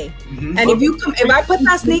in the day. Mm-hmm. And if I put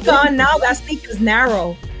that sneaker on now, that sneaker's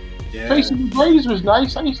narrow. Yeah. Tracy McGrady's was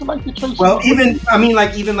nice. I used to like the Tracy. Well, even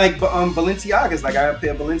Balenciagas. Like I have a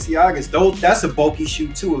pair of Balenciagas. That's a bulky shoe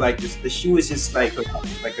too. Like the shoe is just like a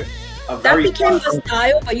that became the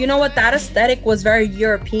style. But you know what? That aesthetic was very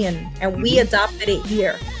European, and we adopted it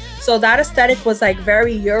here. So that aesthetic was like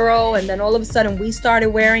very Euro, and then all of a sudden we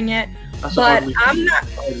started wearing it. But I'm not.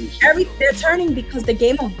 They're turning because the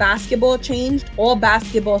game of basketball changed. All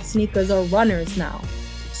basketball sneakers are runners now.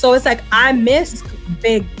 So it's like I miss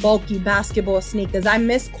big bulky basketball sneakers. I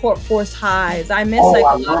miss Court Force highs. I miss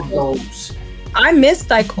I love those. I miss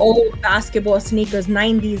like old basketball sneakers,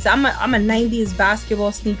 90s. I'm a 90s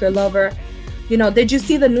basketball sneaker lover. Did you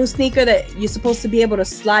see the new sneaker that you're supposed to be able to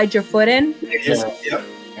slide your foot in? Yeah. Yep.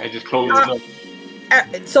 And just close it up.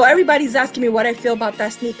 So everybody's asking me what I feel about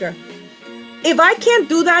that sneaker. If I can't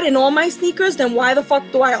do that in all my sneakers, then why the fuck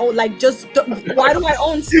do I own? Why do I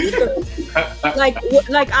own sneakers? like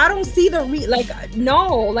I don't see I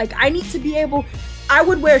need to be able. I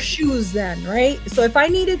would wear shoes then, right? So if I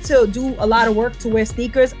needed to do a lot of work to wear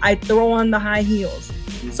sneakers, I throw on the high heels.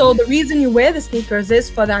 Mm-hmm. So the reason you wear the sneakers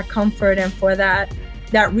is for that comfort and for that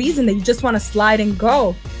reason that you just want to slide and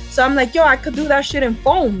go. So I'm like, I could do that shit in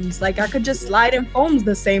foams. Like I could just slide in foams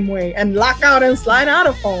the same way and lock out and slide out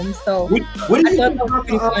of foams. So what do you think about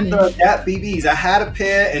the Adapt BBs? I had a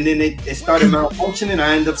pair and then it started malfunctioning.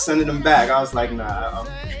 I ended up sending them back. I was like, nah.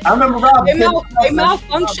 I remember Rob. They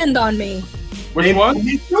malfunctioned on me. Which one?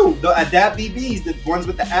 Me too. The Adapt BBs, the ones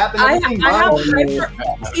with the app and everything. I have Hyper.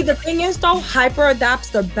 See, the thing is though, Hyper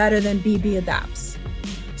Adapts are better than BB Adapts.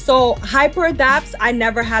 So Hyper Adapts, I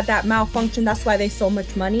never had that malfunction. That's why they so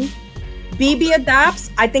much money. BB Adapts,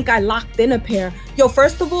 I think I locked in a pair.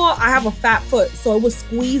 First of all, I have a fat foot, so it was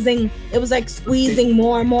squeezing. It was like squeezing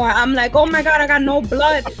more and more. I'm like, oh my God, I got no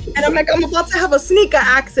blood. And I'm like, I'm about to have a sneaker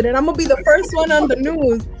accident. I'm going to be the first one on the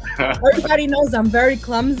news. Everybody knows I'm very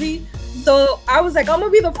clumsy. So I was like, I'm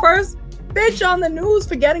going to be the first bitch on the news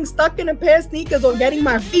for getting stuck in a pair of sneakers or getting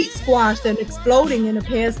my feet squashed and exploding in a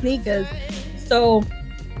pair of sneakers. So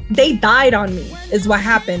they died on me is what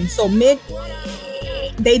happened. So they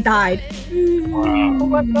died.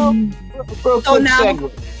 Wow. So now,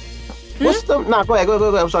 what's the? Nah, go ahead.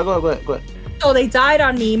 I'm sorry. Go ahead. So they died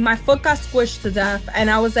on me. My foot got squished to death,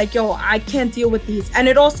 and I was like, I can't deal with these. And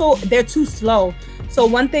they're too slow. So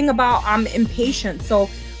one thing about I'm impatient. So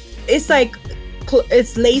it's like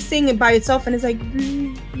it's lacing it by itself, and it's like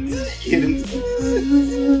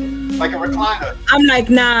like a recliner. I'm like,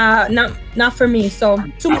 nah, not for me. So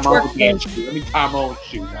too much work. Let me tie my own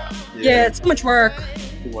shoe now. Yeah, too much work.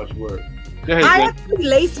 Too much work. I actually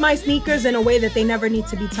lace my sneakers in a way that they never need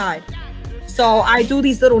to be tied. So I do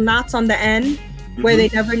these little knots on the end where they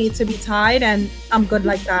never need to be tied, and I'm good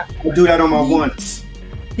like that. I do that on my ones.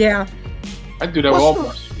 Yeah. I do that with all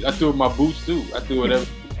my shoes. I do it with my boots too. I do whatever.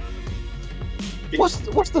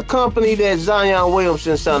 What's the company that Zion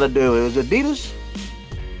Williamson signed to do? It was Adidas?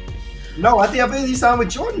 No, I think he signed with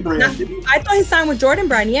Jordan Brand. I thought he signed with Jordan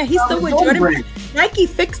Brand. Yeah, he's still with Jordan Brand. Nike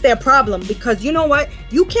fixed their problem because you know what?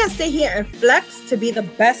 You can't sit here and flex to be the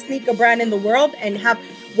best sneaker brand in the world and have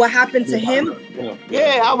what happened to him.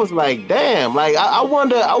 Yeah, I was like, damn. Like, I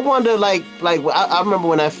wonder. Like, I remember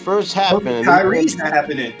when that first happened. Kyrie's not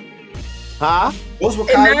happening. Huh? Those were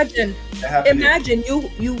Imagine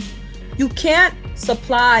you can't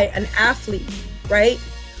supply an athlete, right?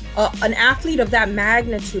 An athlete of that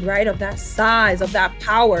magnitude, right? Of that size, of that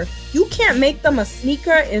power. You can't make them a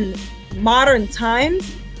sneaker in modern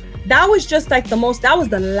times. That was just like that was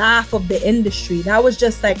the laugh of the industry. That was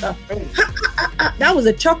just like that was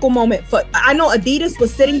a chuckle moment. I know Adidas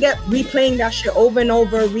was sitting there replaying that shit over and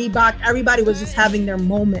over. Reebok, everybody was just having their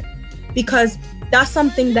moment, because that's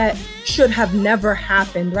something that should have never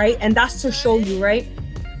happened, right? And that's to show you, right?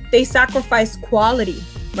 They sacrifice quality,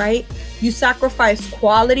 right? You sacrifice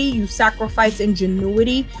quality, you sacrifice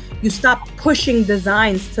ingenuity, you stop pushing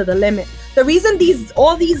designs to the limit. The reason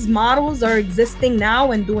all these models are existing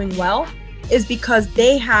now and doing well is because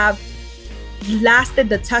they have lasted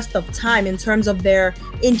the test of time in terms of their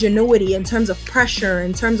ingenuity, in terms of pressure,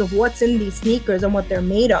 in terms of what's in these sneakers and what they're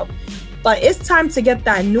made of. But it's time to get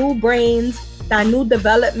that new brains, that new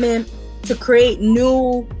development to create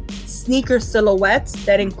new sneaker silhouettes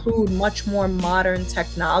that include much more modern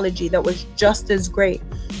technology that was just as great.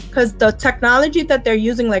 Because the technology that they're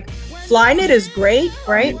using, like Flyknit is great,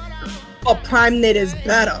 right? But PrimeKnit is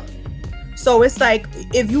better. So it's like,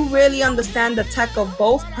 if you really understand the tech of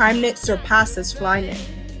both, PrimeKnit surpasses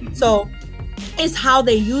Flyknit. So it's how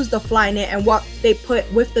they use the Flyknit and what they put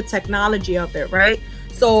with the technology of it, right?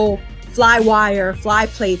 So Flywire, fly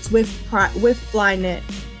plates with Flyknit.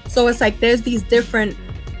 So it's like there's these different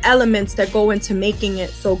elements that go into making it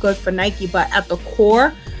so good for Nike, but at the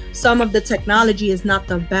core, some of the technology is not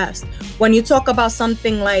the best. When you talk about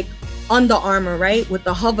something like Under Armour, right, with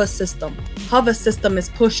the hover system is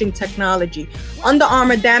pushing technology. Under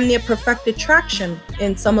Armour damn near perfected traction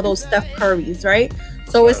in some of those Steph Currys, right?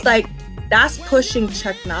 So it's like, that's pushing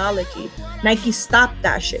technology. Nike stopped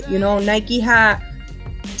that shit, you know? Nike had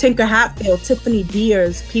Tinker Hatfield, Tiffany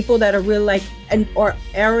Beers, people that are real or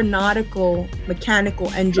aeronautical mechanical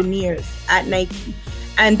engineers at Nike.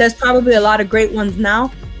 And there's probably a lot of great ones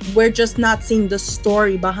now. We're just not seeing the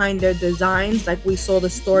story behind their designs like we saw the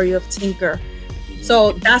story of Tinker.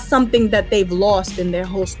 So that's something that they've lost in their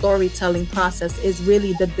whole storytelling process, is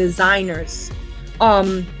really the designers,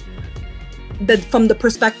 from the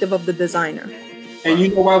perspective of the designer. And you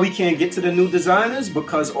know why we can't get to the new designers?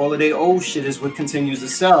 Because all of their old shit is what continues to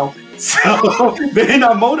sell. So they're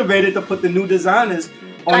not motivated to put the new designers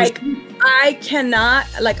on. Like, I cannot,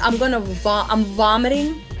 I'm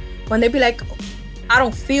vomiting when they be like, I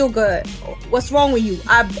don't feel good. What's wrong with you?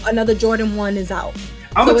 Another Jordan 1 is out.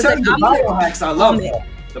 I'm gonna tell you, the biohacks I love.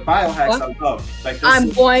 The biohacks I love. Like,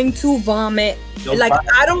 I'm going to vomit. Like,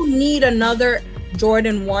 I don't need another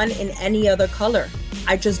Jordan 1 in any other color.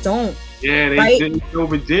 I just don't. Yeah, they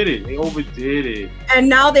overdid it. And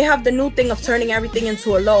now they have the new thing of turning everything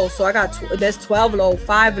into a low. So I got there's 12 low,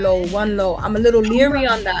 5 low, 1 low. I'm a little leery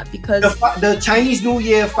on that because the Chinese New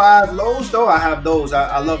Year 5 lows though, I have those.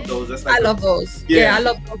 I love those. That's like I love those. Yeah, I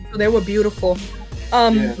love those. They were beautiful.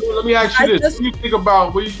 Let me ask you this: what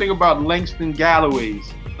do you think about Langston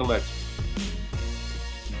Galloway's collection?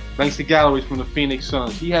 Langston Galloway's from the Phoenix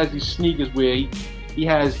Suns. He has these sneakers where he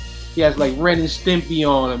has like Ren and Stimpy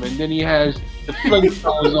on them, and then he has the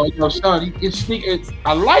Flintstones on. You know, son, his sneakers.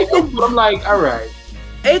 I like them, but I'm like, all right.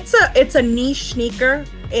 It's a niche sneaker.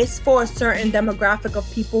 It's for a certain demographic of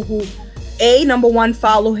people who, number one,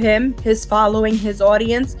 follow him, his following, his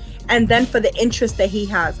audience, and then for the interest that he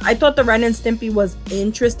has. I thought the Ren and Stimpy was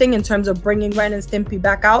interesting in terms of bringing Ren and Stimpy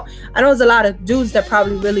back out. I know there's a lot of dudes that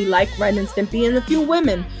probably really like Ren and Stimpy, and a few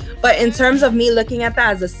women. But in terms of me looking at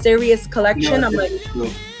that as a serious collection, I'm like,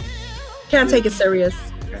 can't take it serious.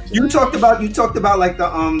 You talked about like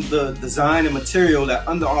the design and material that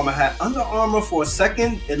Under Armour had. Under Armour, for a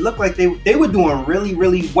second, it looked like they were doing really,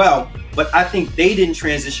 really well, but I think they didn't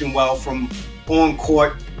transition well from on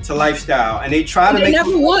court to lifestyle, and they tried to make. They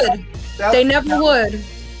never would. They never would.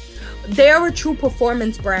 They're a true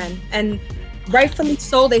performance brand, and rightfully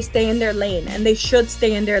so. They stay in their lane, and they should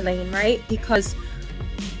stay in their lane, right? Because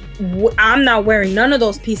I'm not wearing none of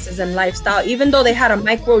those pieces in lifestyle. Even though they had a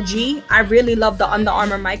Micro G, I really love the Under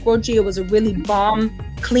Armour Micro G. It was a really bomb,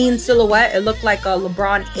 clean silhouette. It looked like a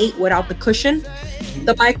LeBron 8 without the cushion.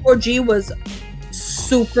 The Micro G was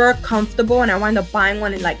super comfortable, and I wound up buying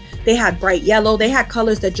one. And like, they had bright yellow. They had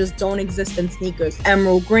colors that just don't exist in sneakers.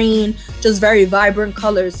 Emerald green, just very vibrant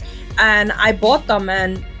colors. And I bought them,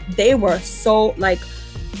 and they were so like,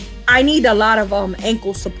 I need a lot of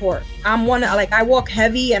ankle support. I walk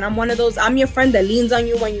heavy, and I'm one of those. I'm your friend that leans on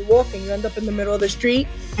you when you walk, and you end up in the middle of the street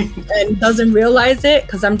and doesn't realize it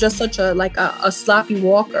because I'm just such a sloppy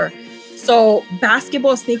walker. So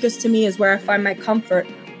basketball sneakers to me is where I find my comfort.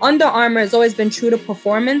 Under Armour has always been true to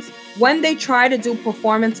performance. When they try to do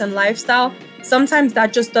performance and lifestyle, sometimes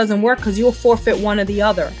that just doesn't work because you'll forfeit one or the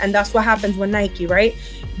other. And that's what happens with Nike, right?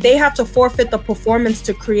 They have to forfeit the performance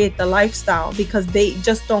to create the lifestyle because they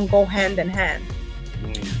just don't go hand in hand.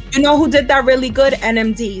 You know who did that really good?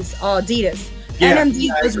 NMDs, Adidas. Yeah,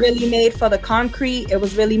 NMDs was really made for the concrete. It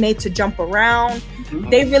was really made to jump around. Mm-hmm.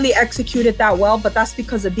 They really executed that well, but that's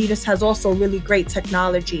because Adidas has also really great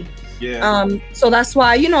technology. Yeah. So that's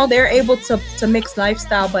why, you know, they're able to mix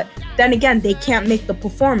lifestyle, but then again, they can't make the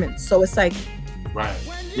performance. So it's like, right.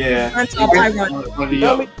 Yeah. That's how I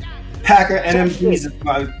run. Packer NMDs is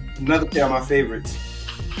another pair of my favorites.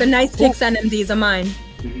 The Nice Kicks NMDs are mine.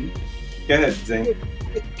 Mm-hmm. Go ahead, Zane.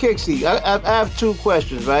 Kixie, I have two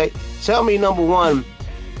questions, right? Tell me, number one,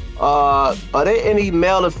 are there any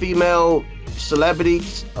male or female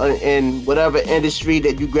celebrities in whatever industry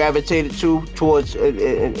that you gravitated towards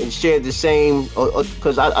and shared the same?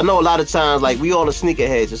 Because I know a lot of times, like, we all are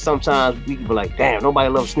sneakerheads, and sometimes we can be like, damn, nobody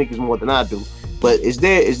loves sneakers more than I do. But is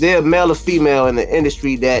there a male or female in the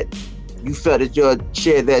industry that you felt that you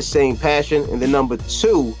shared that same passion? And then number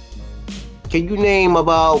two, can you name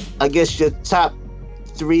about, I guess, your top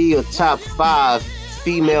 3 or top 5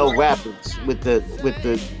 female rappers with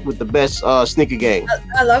the best sneaker game?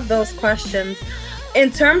 I love those questions.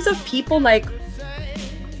 In terms of people, like,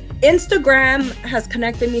 Instagram has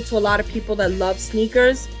connected me to a lot of people that love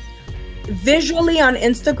sneakers. Visually on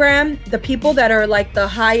Instagram, the people that are like the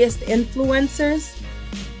highest influencers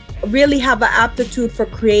really have an aptitude for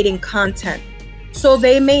creating content. So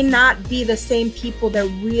they may not be the same people that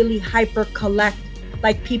really hyper collect,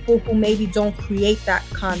 like people who maybe don't create that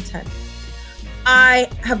content. I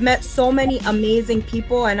have met so many amazing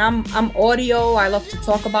people, and I'm audio. I love to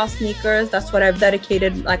talk about sneakers. That's what I've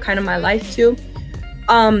dedicated like kind of my life to.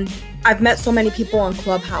 I've met so many people on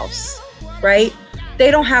Clubhouse, right? They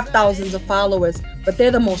don't have thousands of followers, but they're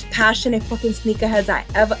the most passionate fucking sneakerheads I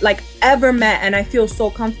ever met, and I feel so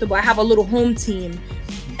comfortable. I have a little home team,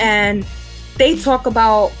 and they talk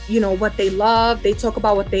about, you know, what they love. They talk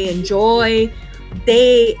about what they enjoy.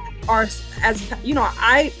 They are, as you know,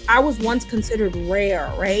 I was once considered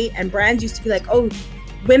rare, right? And brands used to be like, oh,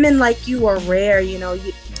 women like you are rare, you know,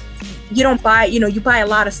 you don't buy, you know, you buy a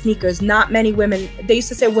lot of sneakers. Not many women, they used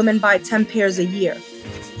to say women buy 10 pairs a year.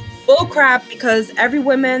 Bull crap, because every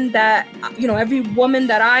woman that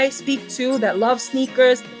I speak to that loves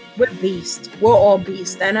sneakers, we're beast. We're all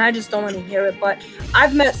beast. And I just don't want to hear it. But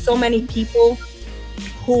I've met so many people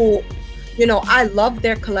who, you know, I love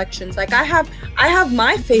their collections. Like I have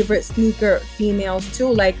my favorite sneaker females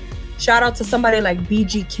too. Like shout out to somebody like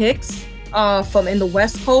BG Kicks from in the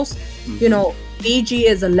West Coast. You know, BG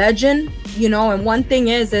is a legend, you know, and one thing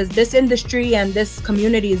is this industry and this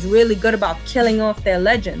community is really good about killing off their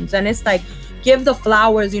legends. And it's like, give the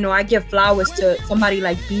flowers, you know, I give flowers to somebody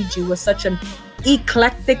like BG with such an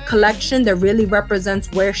eclectic collection that really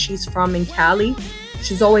represents where she's from in Cali.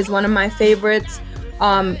 She's always one of my favorites.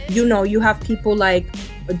 You know, you have people like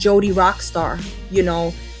Jody Rockstar, you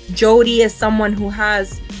know. Jody is someone who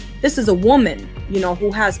has, this is a woman, you know,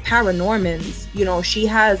 who has Paranormans, you know, she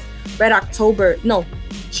has Red October. No,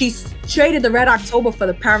 she's traded the Red October for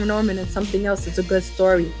the Paranorman and something else. It's a good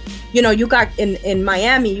story. You know, you got in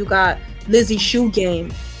Miami, you got Lizzie Shoe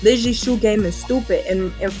Game. Lizzie Shoe Game is stupid. In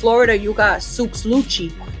Florida, you got Sukes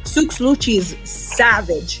Lucci. Sukes Lucci is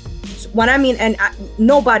savage. What I mean, and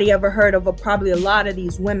nobody ever heard of probably a lot of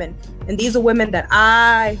these women. And these are women that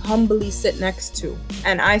I humbly sit next to.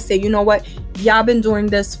 And I say, you know what? Y'all been doing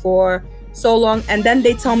this for so long. And then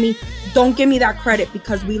they tell me, don't give me that credit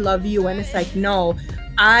because we love you. And it's like, no,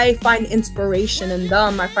 I find inspiration in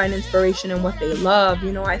them. I find inspiration in what they love.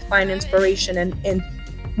 You know, I find inspiration in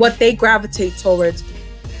what they gravitate towards.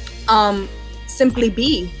 Simply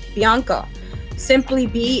Be, Bianca. Simply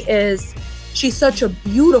Be is, she's such a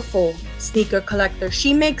beautiful sneaker collector.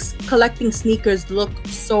 She makes collecting sneakers look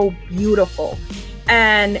so beautiful.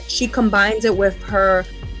 And she combines it with her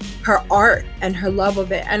art and her love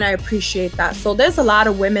of it. And I appreciate that. So there's a lot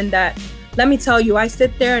of women that, let me tell you, I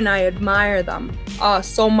sit there and I admire them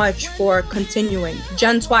so much for continuing.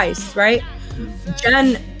 Jen Twice, right?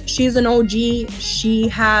 Jen, she's an OG. She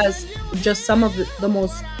has just some of the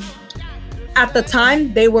most, at the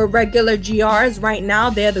time, they were regular GRs. Right now,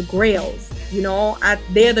 they're the grails. You know,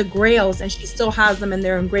 they're the grails, and she still has them and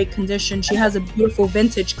they're in great condition. She has a beautiful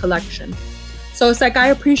vintage collection. So it's like I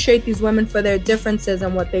appreciate these women for their differences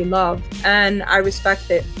and what they love, and I respect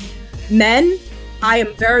it. Men, I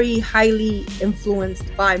am very highly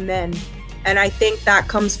influenced by men, and I think that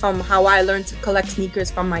comes from how I learned to collect sneakers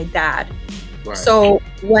from my dad. Right. So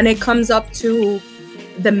when it comes up to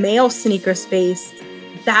the male sneaker space,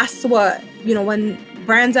 that's what, you know, when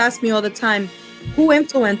brands ask me all the time, who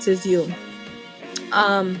influences you?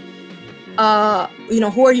 You know,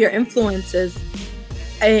 who are your influences?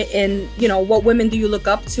 And you know, what women do you look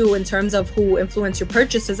up to in terms of who influence your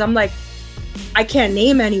purchases? I'm like, I can't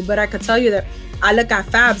name any, but I could tell you that I look at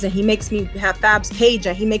Fabs and he makes me have Fabs page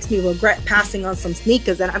and he makes me regret passing on some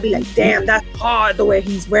sneakers, and I'd be like, damn, that's hard the way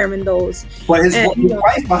he's wearing those. But his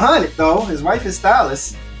wife behind it though, his wife is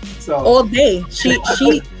stylist. So all day.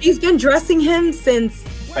 She's been dressing him since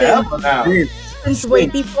way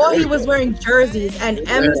before he was wearing jerseys, and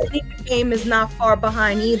M's sneaker game is not far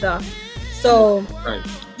behind either. So,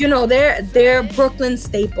 you know, they're Brooklyn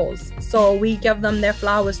staples. So we give them their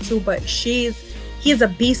flowers too. But he's a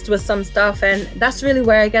beast with some stuff, and that's really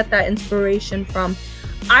where I get that inspiration from.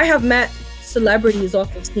 I have met celebrities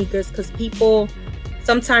off of sneakers because people,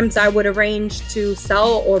 sometimes I would arrange to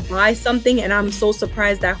sell or buy something, and I'm so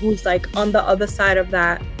surprised at who's like on the other side of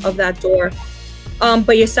that door.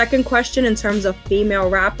 But your second question in terms of female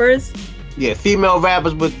rappers. Yeah, female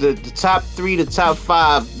rappers with the top 3 to top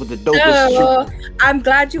 5 with the dopest shit. I'm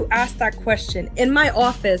glad you asked that question. In my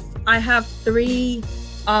office, I have 3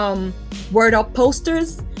 Word Up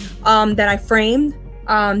posters that I framed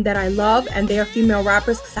that I love, and they are female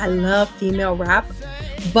rappers because I love female rap.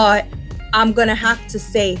 But I'm gonna have to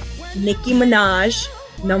say Nicki Minaj,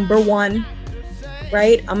 number 1,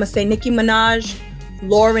 right? I'm gonna say Nicki Minaj,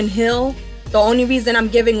 Lauryn Hill. The only reason I'm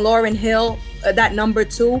giving Lauryn Hill that number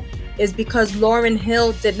 2 is because Lauryn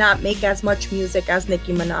Hill did not make as much music as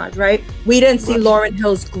Nicki Minaj, right? We didn't see Lauryn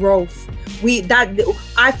Hill's growth.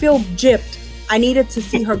 I feel gypped. I needed to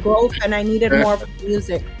see her growth, and I needed more of her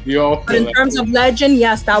music. But in terms of legend,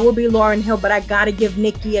 yes, that would be Lauryn Hill, but I gotta give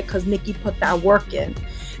Nicki it because Nicki put that work in.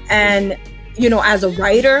 And, you know, as a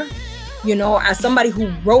writer, you know, as somebody who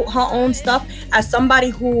wrote her own stuff, as somebody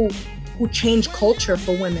who changed culture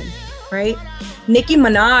for women, right? Nicki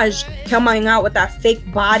Minaj coming out with that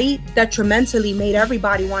fake body detrimentally made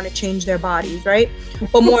everybody want to change their bodies, right?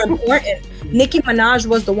 But more important, Nicki Minaj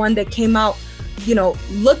was the one that came out, you know,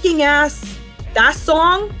 looking ass. That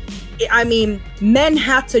song, I mean, men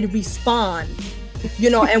had to respond, you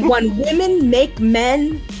know, and when women make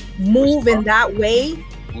men move in that way,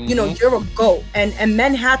 you know, you're a GOAT. And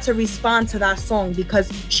men had to respond to that song because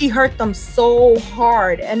she hurt them so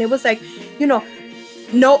hard. And it was like, you know,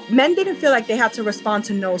 no, men didn't feel like they had to respond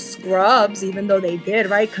to No Scrubs, even though they did,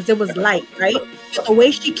 right? Because it was light, right? But the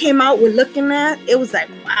way she came out with looking at, it was like,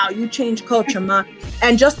 wow, you changed culture, ma.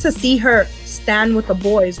 And just to see her stand with the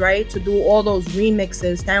boys, right? To do all those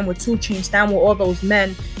remixes, stand with 2 Chainz, stand with all those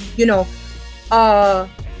men, you know,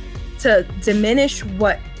 to diminish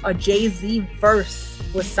what a Jay-Z verse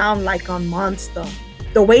would sound like on Monster.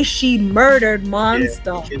 The way she murdered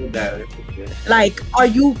Monster. Yeah, like, are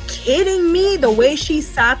you kidding me? The way she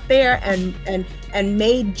sat there and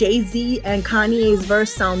made Jay-Z and Kanye's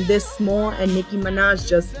verse sound this small, and Nicki Minaj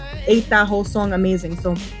just ate that whole song amazing.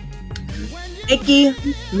 So Nicki,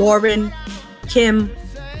 Lauryn, Kim,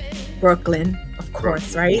 Brooklyn, of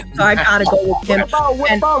course, right? So I gotta go with Kim.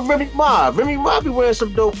 What about Remy Ma? Remy Ma be wearing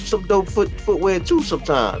some dope footwear too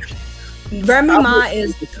sometimes. Remy Ma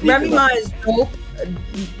is dope,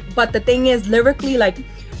 but the thing is, lyrically, like,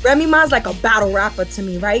 Remy Ma's like a battle rapper to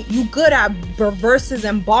me, right? You good at verses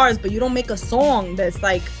and bars, but you don't make a song that's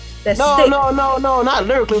like No, not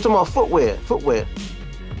lyrically. I'm talking about footwear.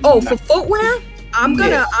 Oh, for footwear, I'm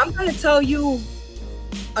gonna tell you,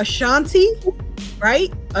 Ashanti,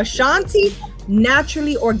 right? Ashanti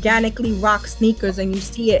naturally, organically rocks sneakers, and you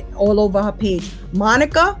see it all over her page.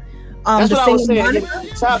 Monica, that's what I was saying. Monica,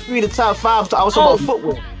 top 3 to top 5. I was talking about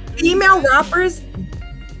footwear. Female rappers,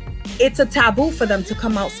 it's a taboo for them to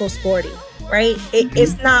come out so sporty, right?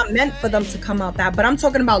 It's not meant for them to come out that, but I'm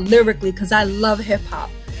talking about lyrically because I love hip hop.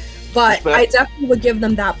 But I definitely would give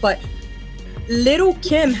them that. But Lil'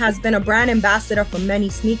 Kim has been a brand ambassador for many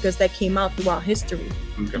sneakers that came out throughout history.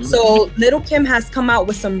 Okay. So Lil' Kim has come out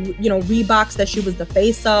with some, you know, Reeboks that she was the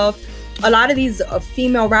face of. A lot of these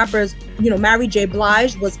female rappers, you know, Mary J.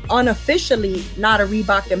 Blige was unofficially not a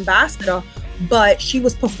Reebok ambassador, but she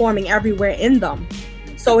was performing everywhere in them.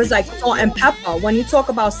 So it's like Salt and Pepper. When you talk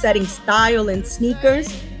about setting style in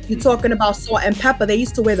sneakers, you're talking about Salt and Pepper. They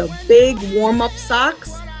used to wear the big warm-up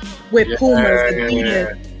socks with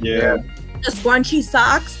Pumas. Yeah. The scrunchy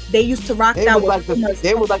socks, they used to rock They that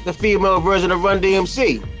was like the female version of Run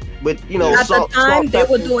DMC. with you know. At salt, the time, salt, they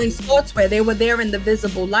were pepper. doing sportswear. They were there in the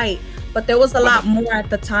visible light, but there was a lot more at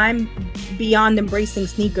the time beyond embracing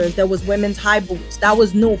sneakers. There was women's high boots. That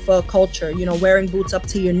was new for culture. You know, wearing boots up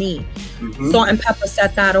to your knee. Salt and Pepper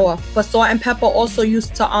set that off. But Salt and Pepper also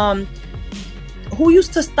used to who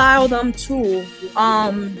used to style them too?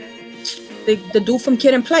 The dude from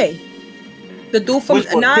Kid and Play. The dude from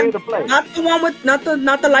Which one? Kid or Play? not the one with not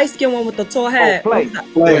the light skinned one with the tall head. Play.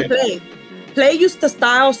 Play used to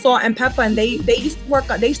style Salt and Pepper, and they used to work.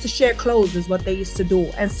 They used to share clothes, is what they used to do,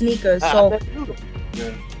 and sneakers.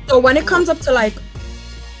 So when it comes up to like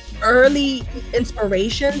early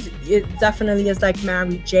inspirations, it definitely is like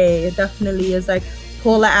Mary J. It definitely is like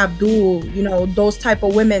Paula Abdul. You know, those type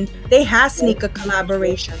of women. They had sneaker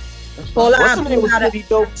collaboration. Paula What's some Abdul was had a pretty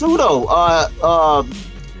dope too though.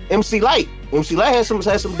 MC Light. MC Light had some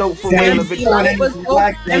dope for women. MC Light was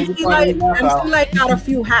dope. MC Light got a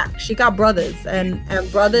few hacks. She got brothers, and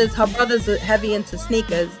brothers. Her brothers are heavy into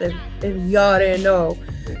sneakers. If y'all didn't know,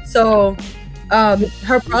 so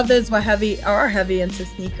her brothers are heavy into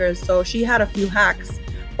sneakers. So she had a few hacks.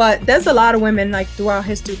 But there's a lot of women like throughout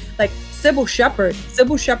history, like Sybil Shepherd.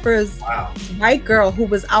 Sybil Shepherd's white girl who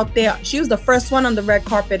was out there. She was the first one on the red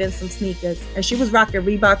carpet in some sneakers, and she was rocking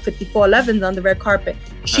Reebok 5411s on the red carpet.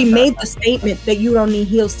 She made the statement that you don't need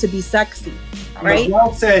heels to be sexy, right?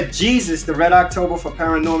 Miguel said, "Jesus, the Red October for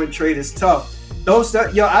Paranorman trade is tough." That's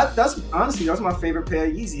honestly that's my favorite pair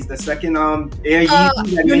of Yeezys. The second Air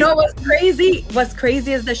Yeezy. You know what's crazy? What's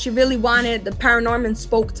crazy is that she really wanted the Paranorman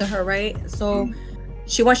spoke to her, right? So.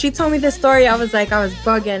 When she told me this story, I was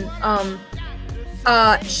bugging.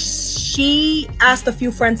 She asked a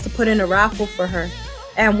few friends to put in a raffle for her,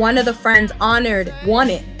 and one of the friends won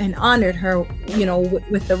it and honored her, you know,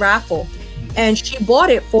 with the raffle, and she bought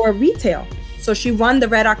it for retail. So she won the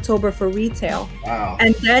Red October for retail. Wow.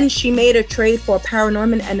 And then she made a trade for a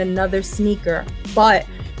Paranorman and another sneaker, but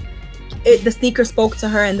the sneaker spoke to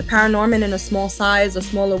her, and the Paranorman in a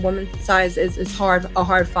smaller woman's size is a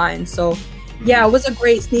hard find. So. Yeah, it was a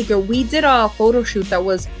great sneaker. We did a photo shoot that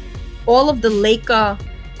was all of the Leica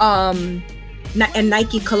and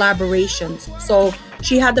Nike collaborations. So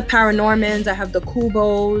she had the Paranormans, I have the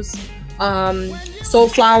Kubos, Soul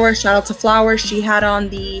Flower, shout out to Flower. She had on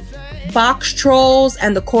the Box Trolls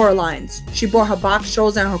and the Coralines. She brought her Box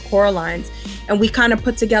Trolls and her Coralines. And we kind of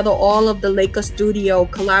put together all of the Leica Studio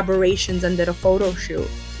collaborations and did a photo shoot.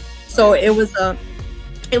 So it was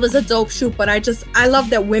a dope shoot, but I love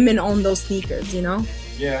that women own those sneakers, you know?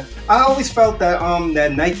 Yeah. I always felt that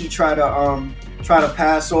that Nike try to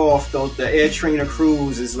pass off the Air Trainer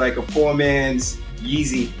Cruise is like a poor man's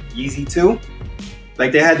Yeezy 2.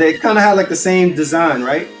 Like they kind of had like the same design,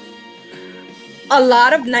 right? A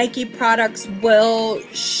lot of Nike products will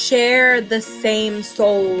share the same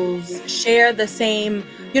soles, share the same,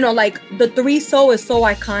 you know, like the 3 sole is so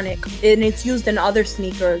iconic and it's used in other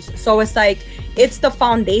sneakers. So it's like, it's the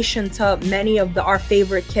foundation to many of our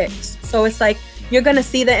favorite kicks. So it's like, you're going to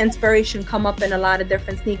see the inspiration come up in a lot of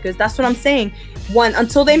different sneakers. That's what I'm saying.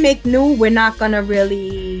 Until they make new, we're not going to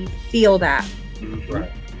really feel that.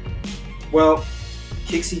 Right. Well,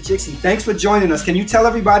 Kixie Jixie, thanks for joining us. Can you tell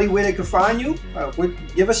everybody where they can find you?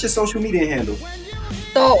 Give us your social media handle.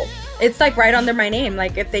 So it's like right under my name,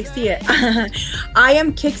 like if they see it. I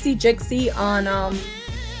am Kixie Jixie on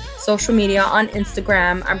social media, on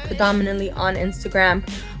Instagram. I'm predominantly on Instagram.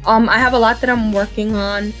 I have a lot that I'm working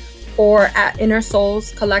on at Inner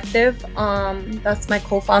Souls Collective. That's my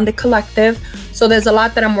co-founded collective. So there's a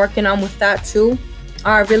lot that I'm working on with that too.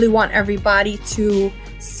 I really want everybody to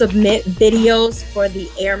submit videos for the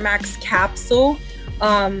Air Max capsule.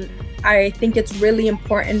 I think it's really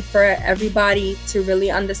important for everybody to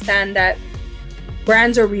really understand that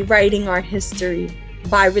brands are rewriting our history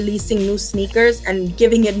by releasing new sneakers and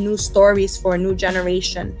giving it new stories for a new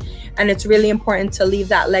generation. And it's really important to leave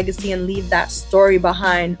that legacy and leave that story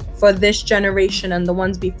behind for this generation and the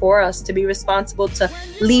ones before us, to be responsible to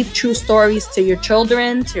leave true stories to your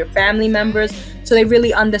children, to your family members, so they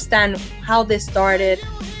really understand how this started,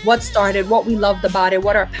 what we loved about it,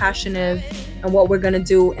 what our passion is, and what we're going to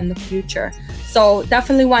do in the future. So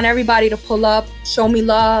definitely want everybody to pull up, show me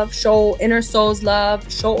love, show Inner Souls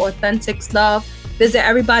love, show Authentics love. Visit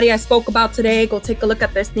everybody I spoke about today. Go take a look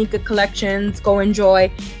at their sneaker collections. Go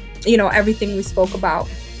enjoy, everything we spoke about.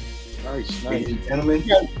 Nice. Gentlemen.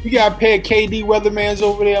 You got a pair of KD Weathermans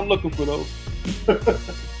over there. I'm looking for those.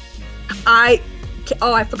 I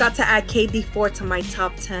forgot to add KD4 to my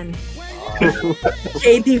top 10.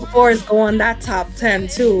 KD4s go on that top 10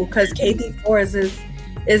 too, because KD4s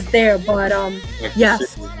is there. But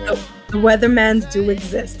yes, the Weathermans do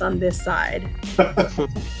exist on this side.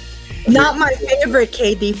 Not my favorite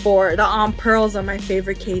KD4. The pearls are my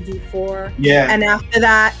favorite KD4. Yeah. And after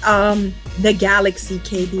that, the Galaxy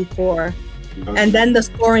KD4. And then the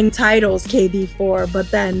scoring titles KD4,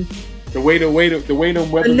 but then the way the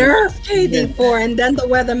Nerf KD4, and then the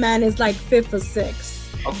Weatherman is like 5th or 6th.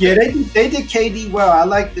 Okay. Yeah, they did KD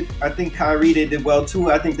well. I think Kyrie did well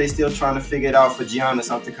too. I think they still trying to figure it out for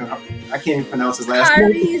Giannis. I can't even pronounce his last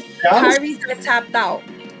name. Kyrie's I tapped out.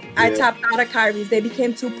 I tapped out of Kyrie's. They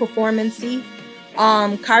became too performance-y.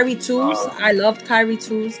 Kyrie 2s. I loved Kyrie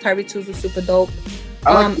 2s. Kyrie 2s were super dope.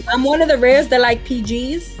 I'm one of the rares that like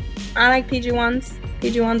PGs. I like PG ones.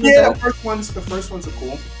 PG ones were dope. The first ones are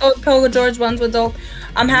cool. Oh, Paul George ones were dope.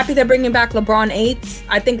 I'm happy they're bringing back LeBron 8s.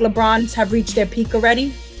 I think LeBrons have reached their peak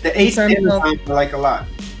already. The 8s I like a lot.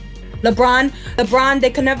 LeBron, they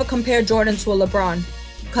can never compare Jordan to a LeBron.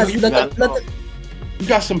 Because you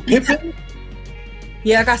got some Pippen?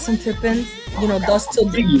 Yeah, I got some Pippins. You know, Dust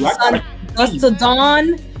to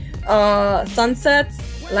Dawn, Sunsets.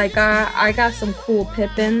 Like I got some cool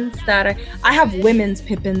Pippins that I have women's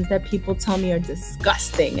Pippins that people tell me are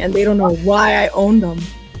disgusting and they don't know why I own them.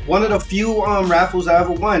 One of the few raffles I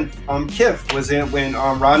ever won, Kif, was in when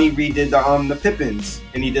Ronnie redid the Pippins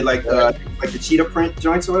and he did like the cheetah print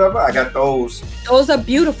joints or whatever. I got those. Those are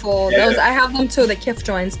beautiful. Yeah. Those I have them too, the Kif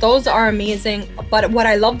joints. Those are amazing. But what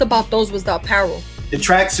I loved about those was the apparel. The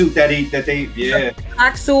tracksuit that they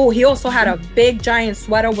tracksuit. He also had a big giant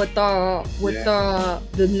sweater with the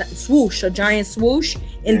swoosh, a giant swoosh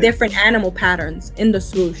in different animal patterns in the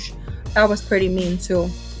swoosh. That was pretty mean too.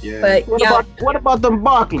 Yeah. But what about them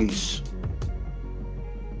Barclays?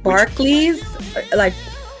 Barclays, like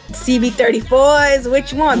CB34s.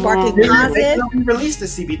 Which one? Barclay Posit. They released the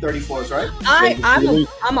CB34s, right?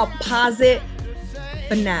 I'm a Posit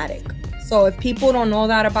fanatic. So if people don't know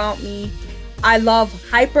that about me, I love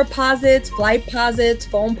Hyper Posits, Flight Posits,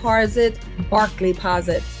 Foam Posits, Barclay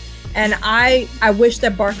Posits. And I wish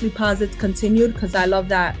that Barclay Posits continued because I love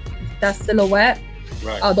that silhouette.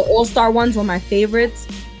 Right. The All-Star ones were my favorites.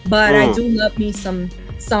 But I do love me some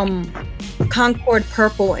Concord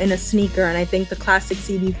purple in a sneaker. And I think the classic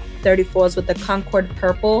CB34s with the Concord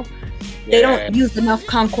purple, they don't use enough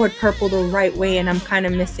Concord purple the right way. And I'm kind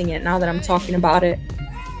of missing it now that I'm talking about it.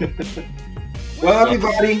 Well,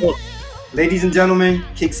 everybody. Ladies and gentlemen,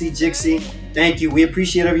 Kixie Jixie, thank you. We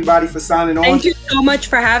appreciate everybody for signing on. Thank you so much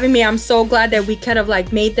for having me. I'm so glad that we could have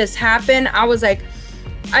made this happen. I was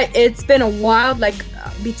it's been a while,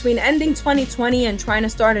 between ending 2020 and trying to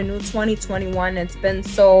start a new 2021. It's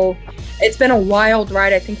been a wild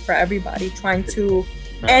ride, I think, for everybody trying to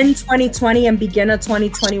end 2020 and begin a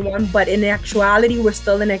 2021. But in actuality, we're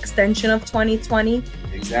still an extension of 2020.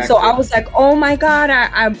 Exactly. So I was like, oh my God,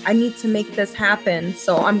 I need to make this happen.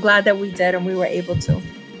 So I'm glad that we did and we were able to.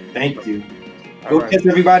 Thank you. We'll catch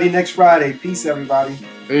everybody next Friday. Peace, everybody.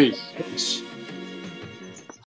 Peace.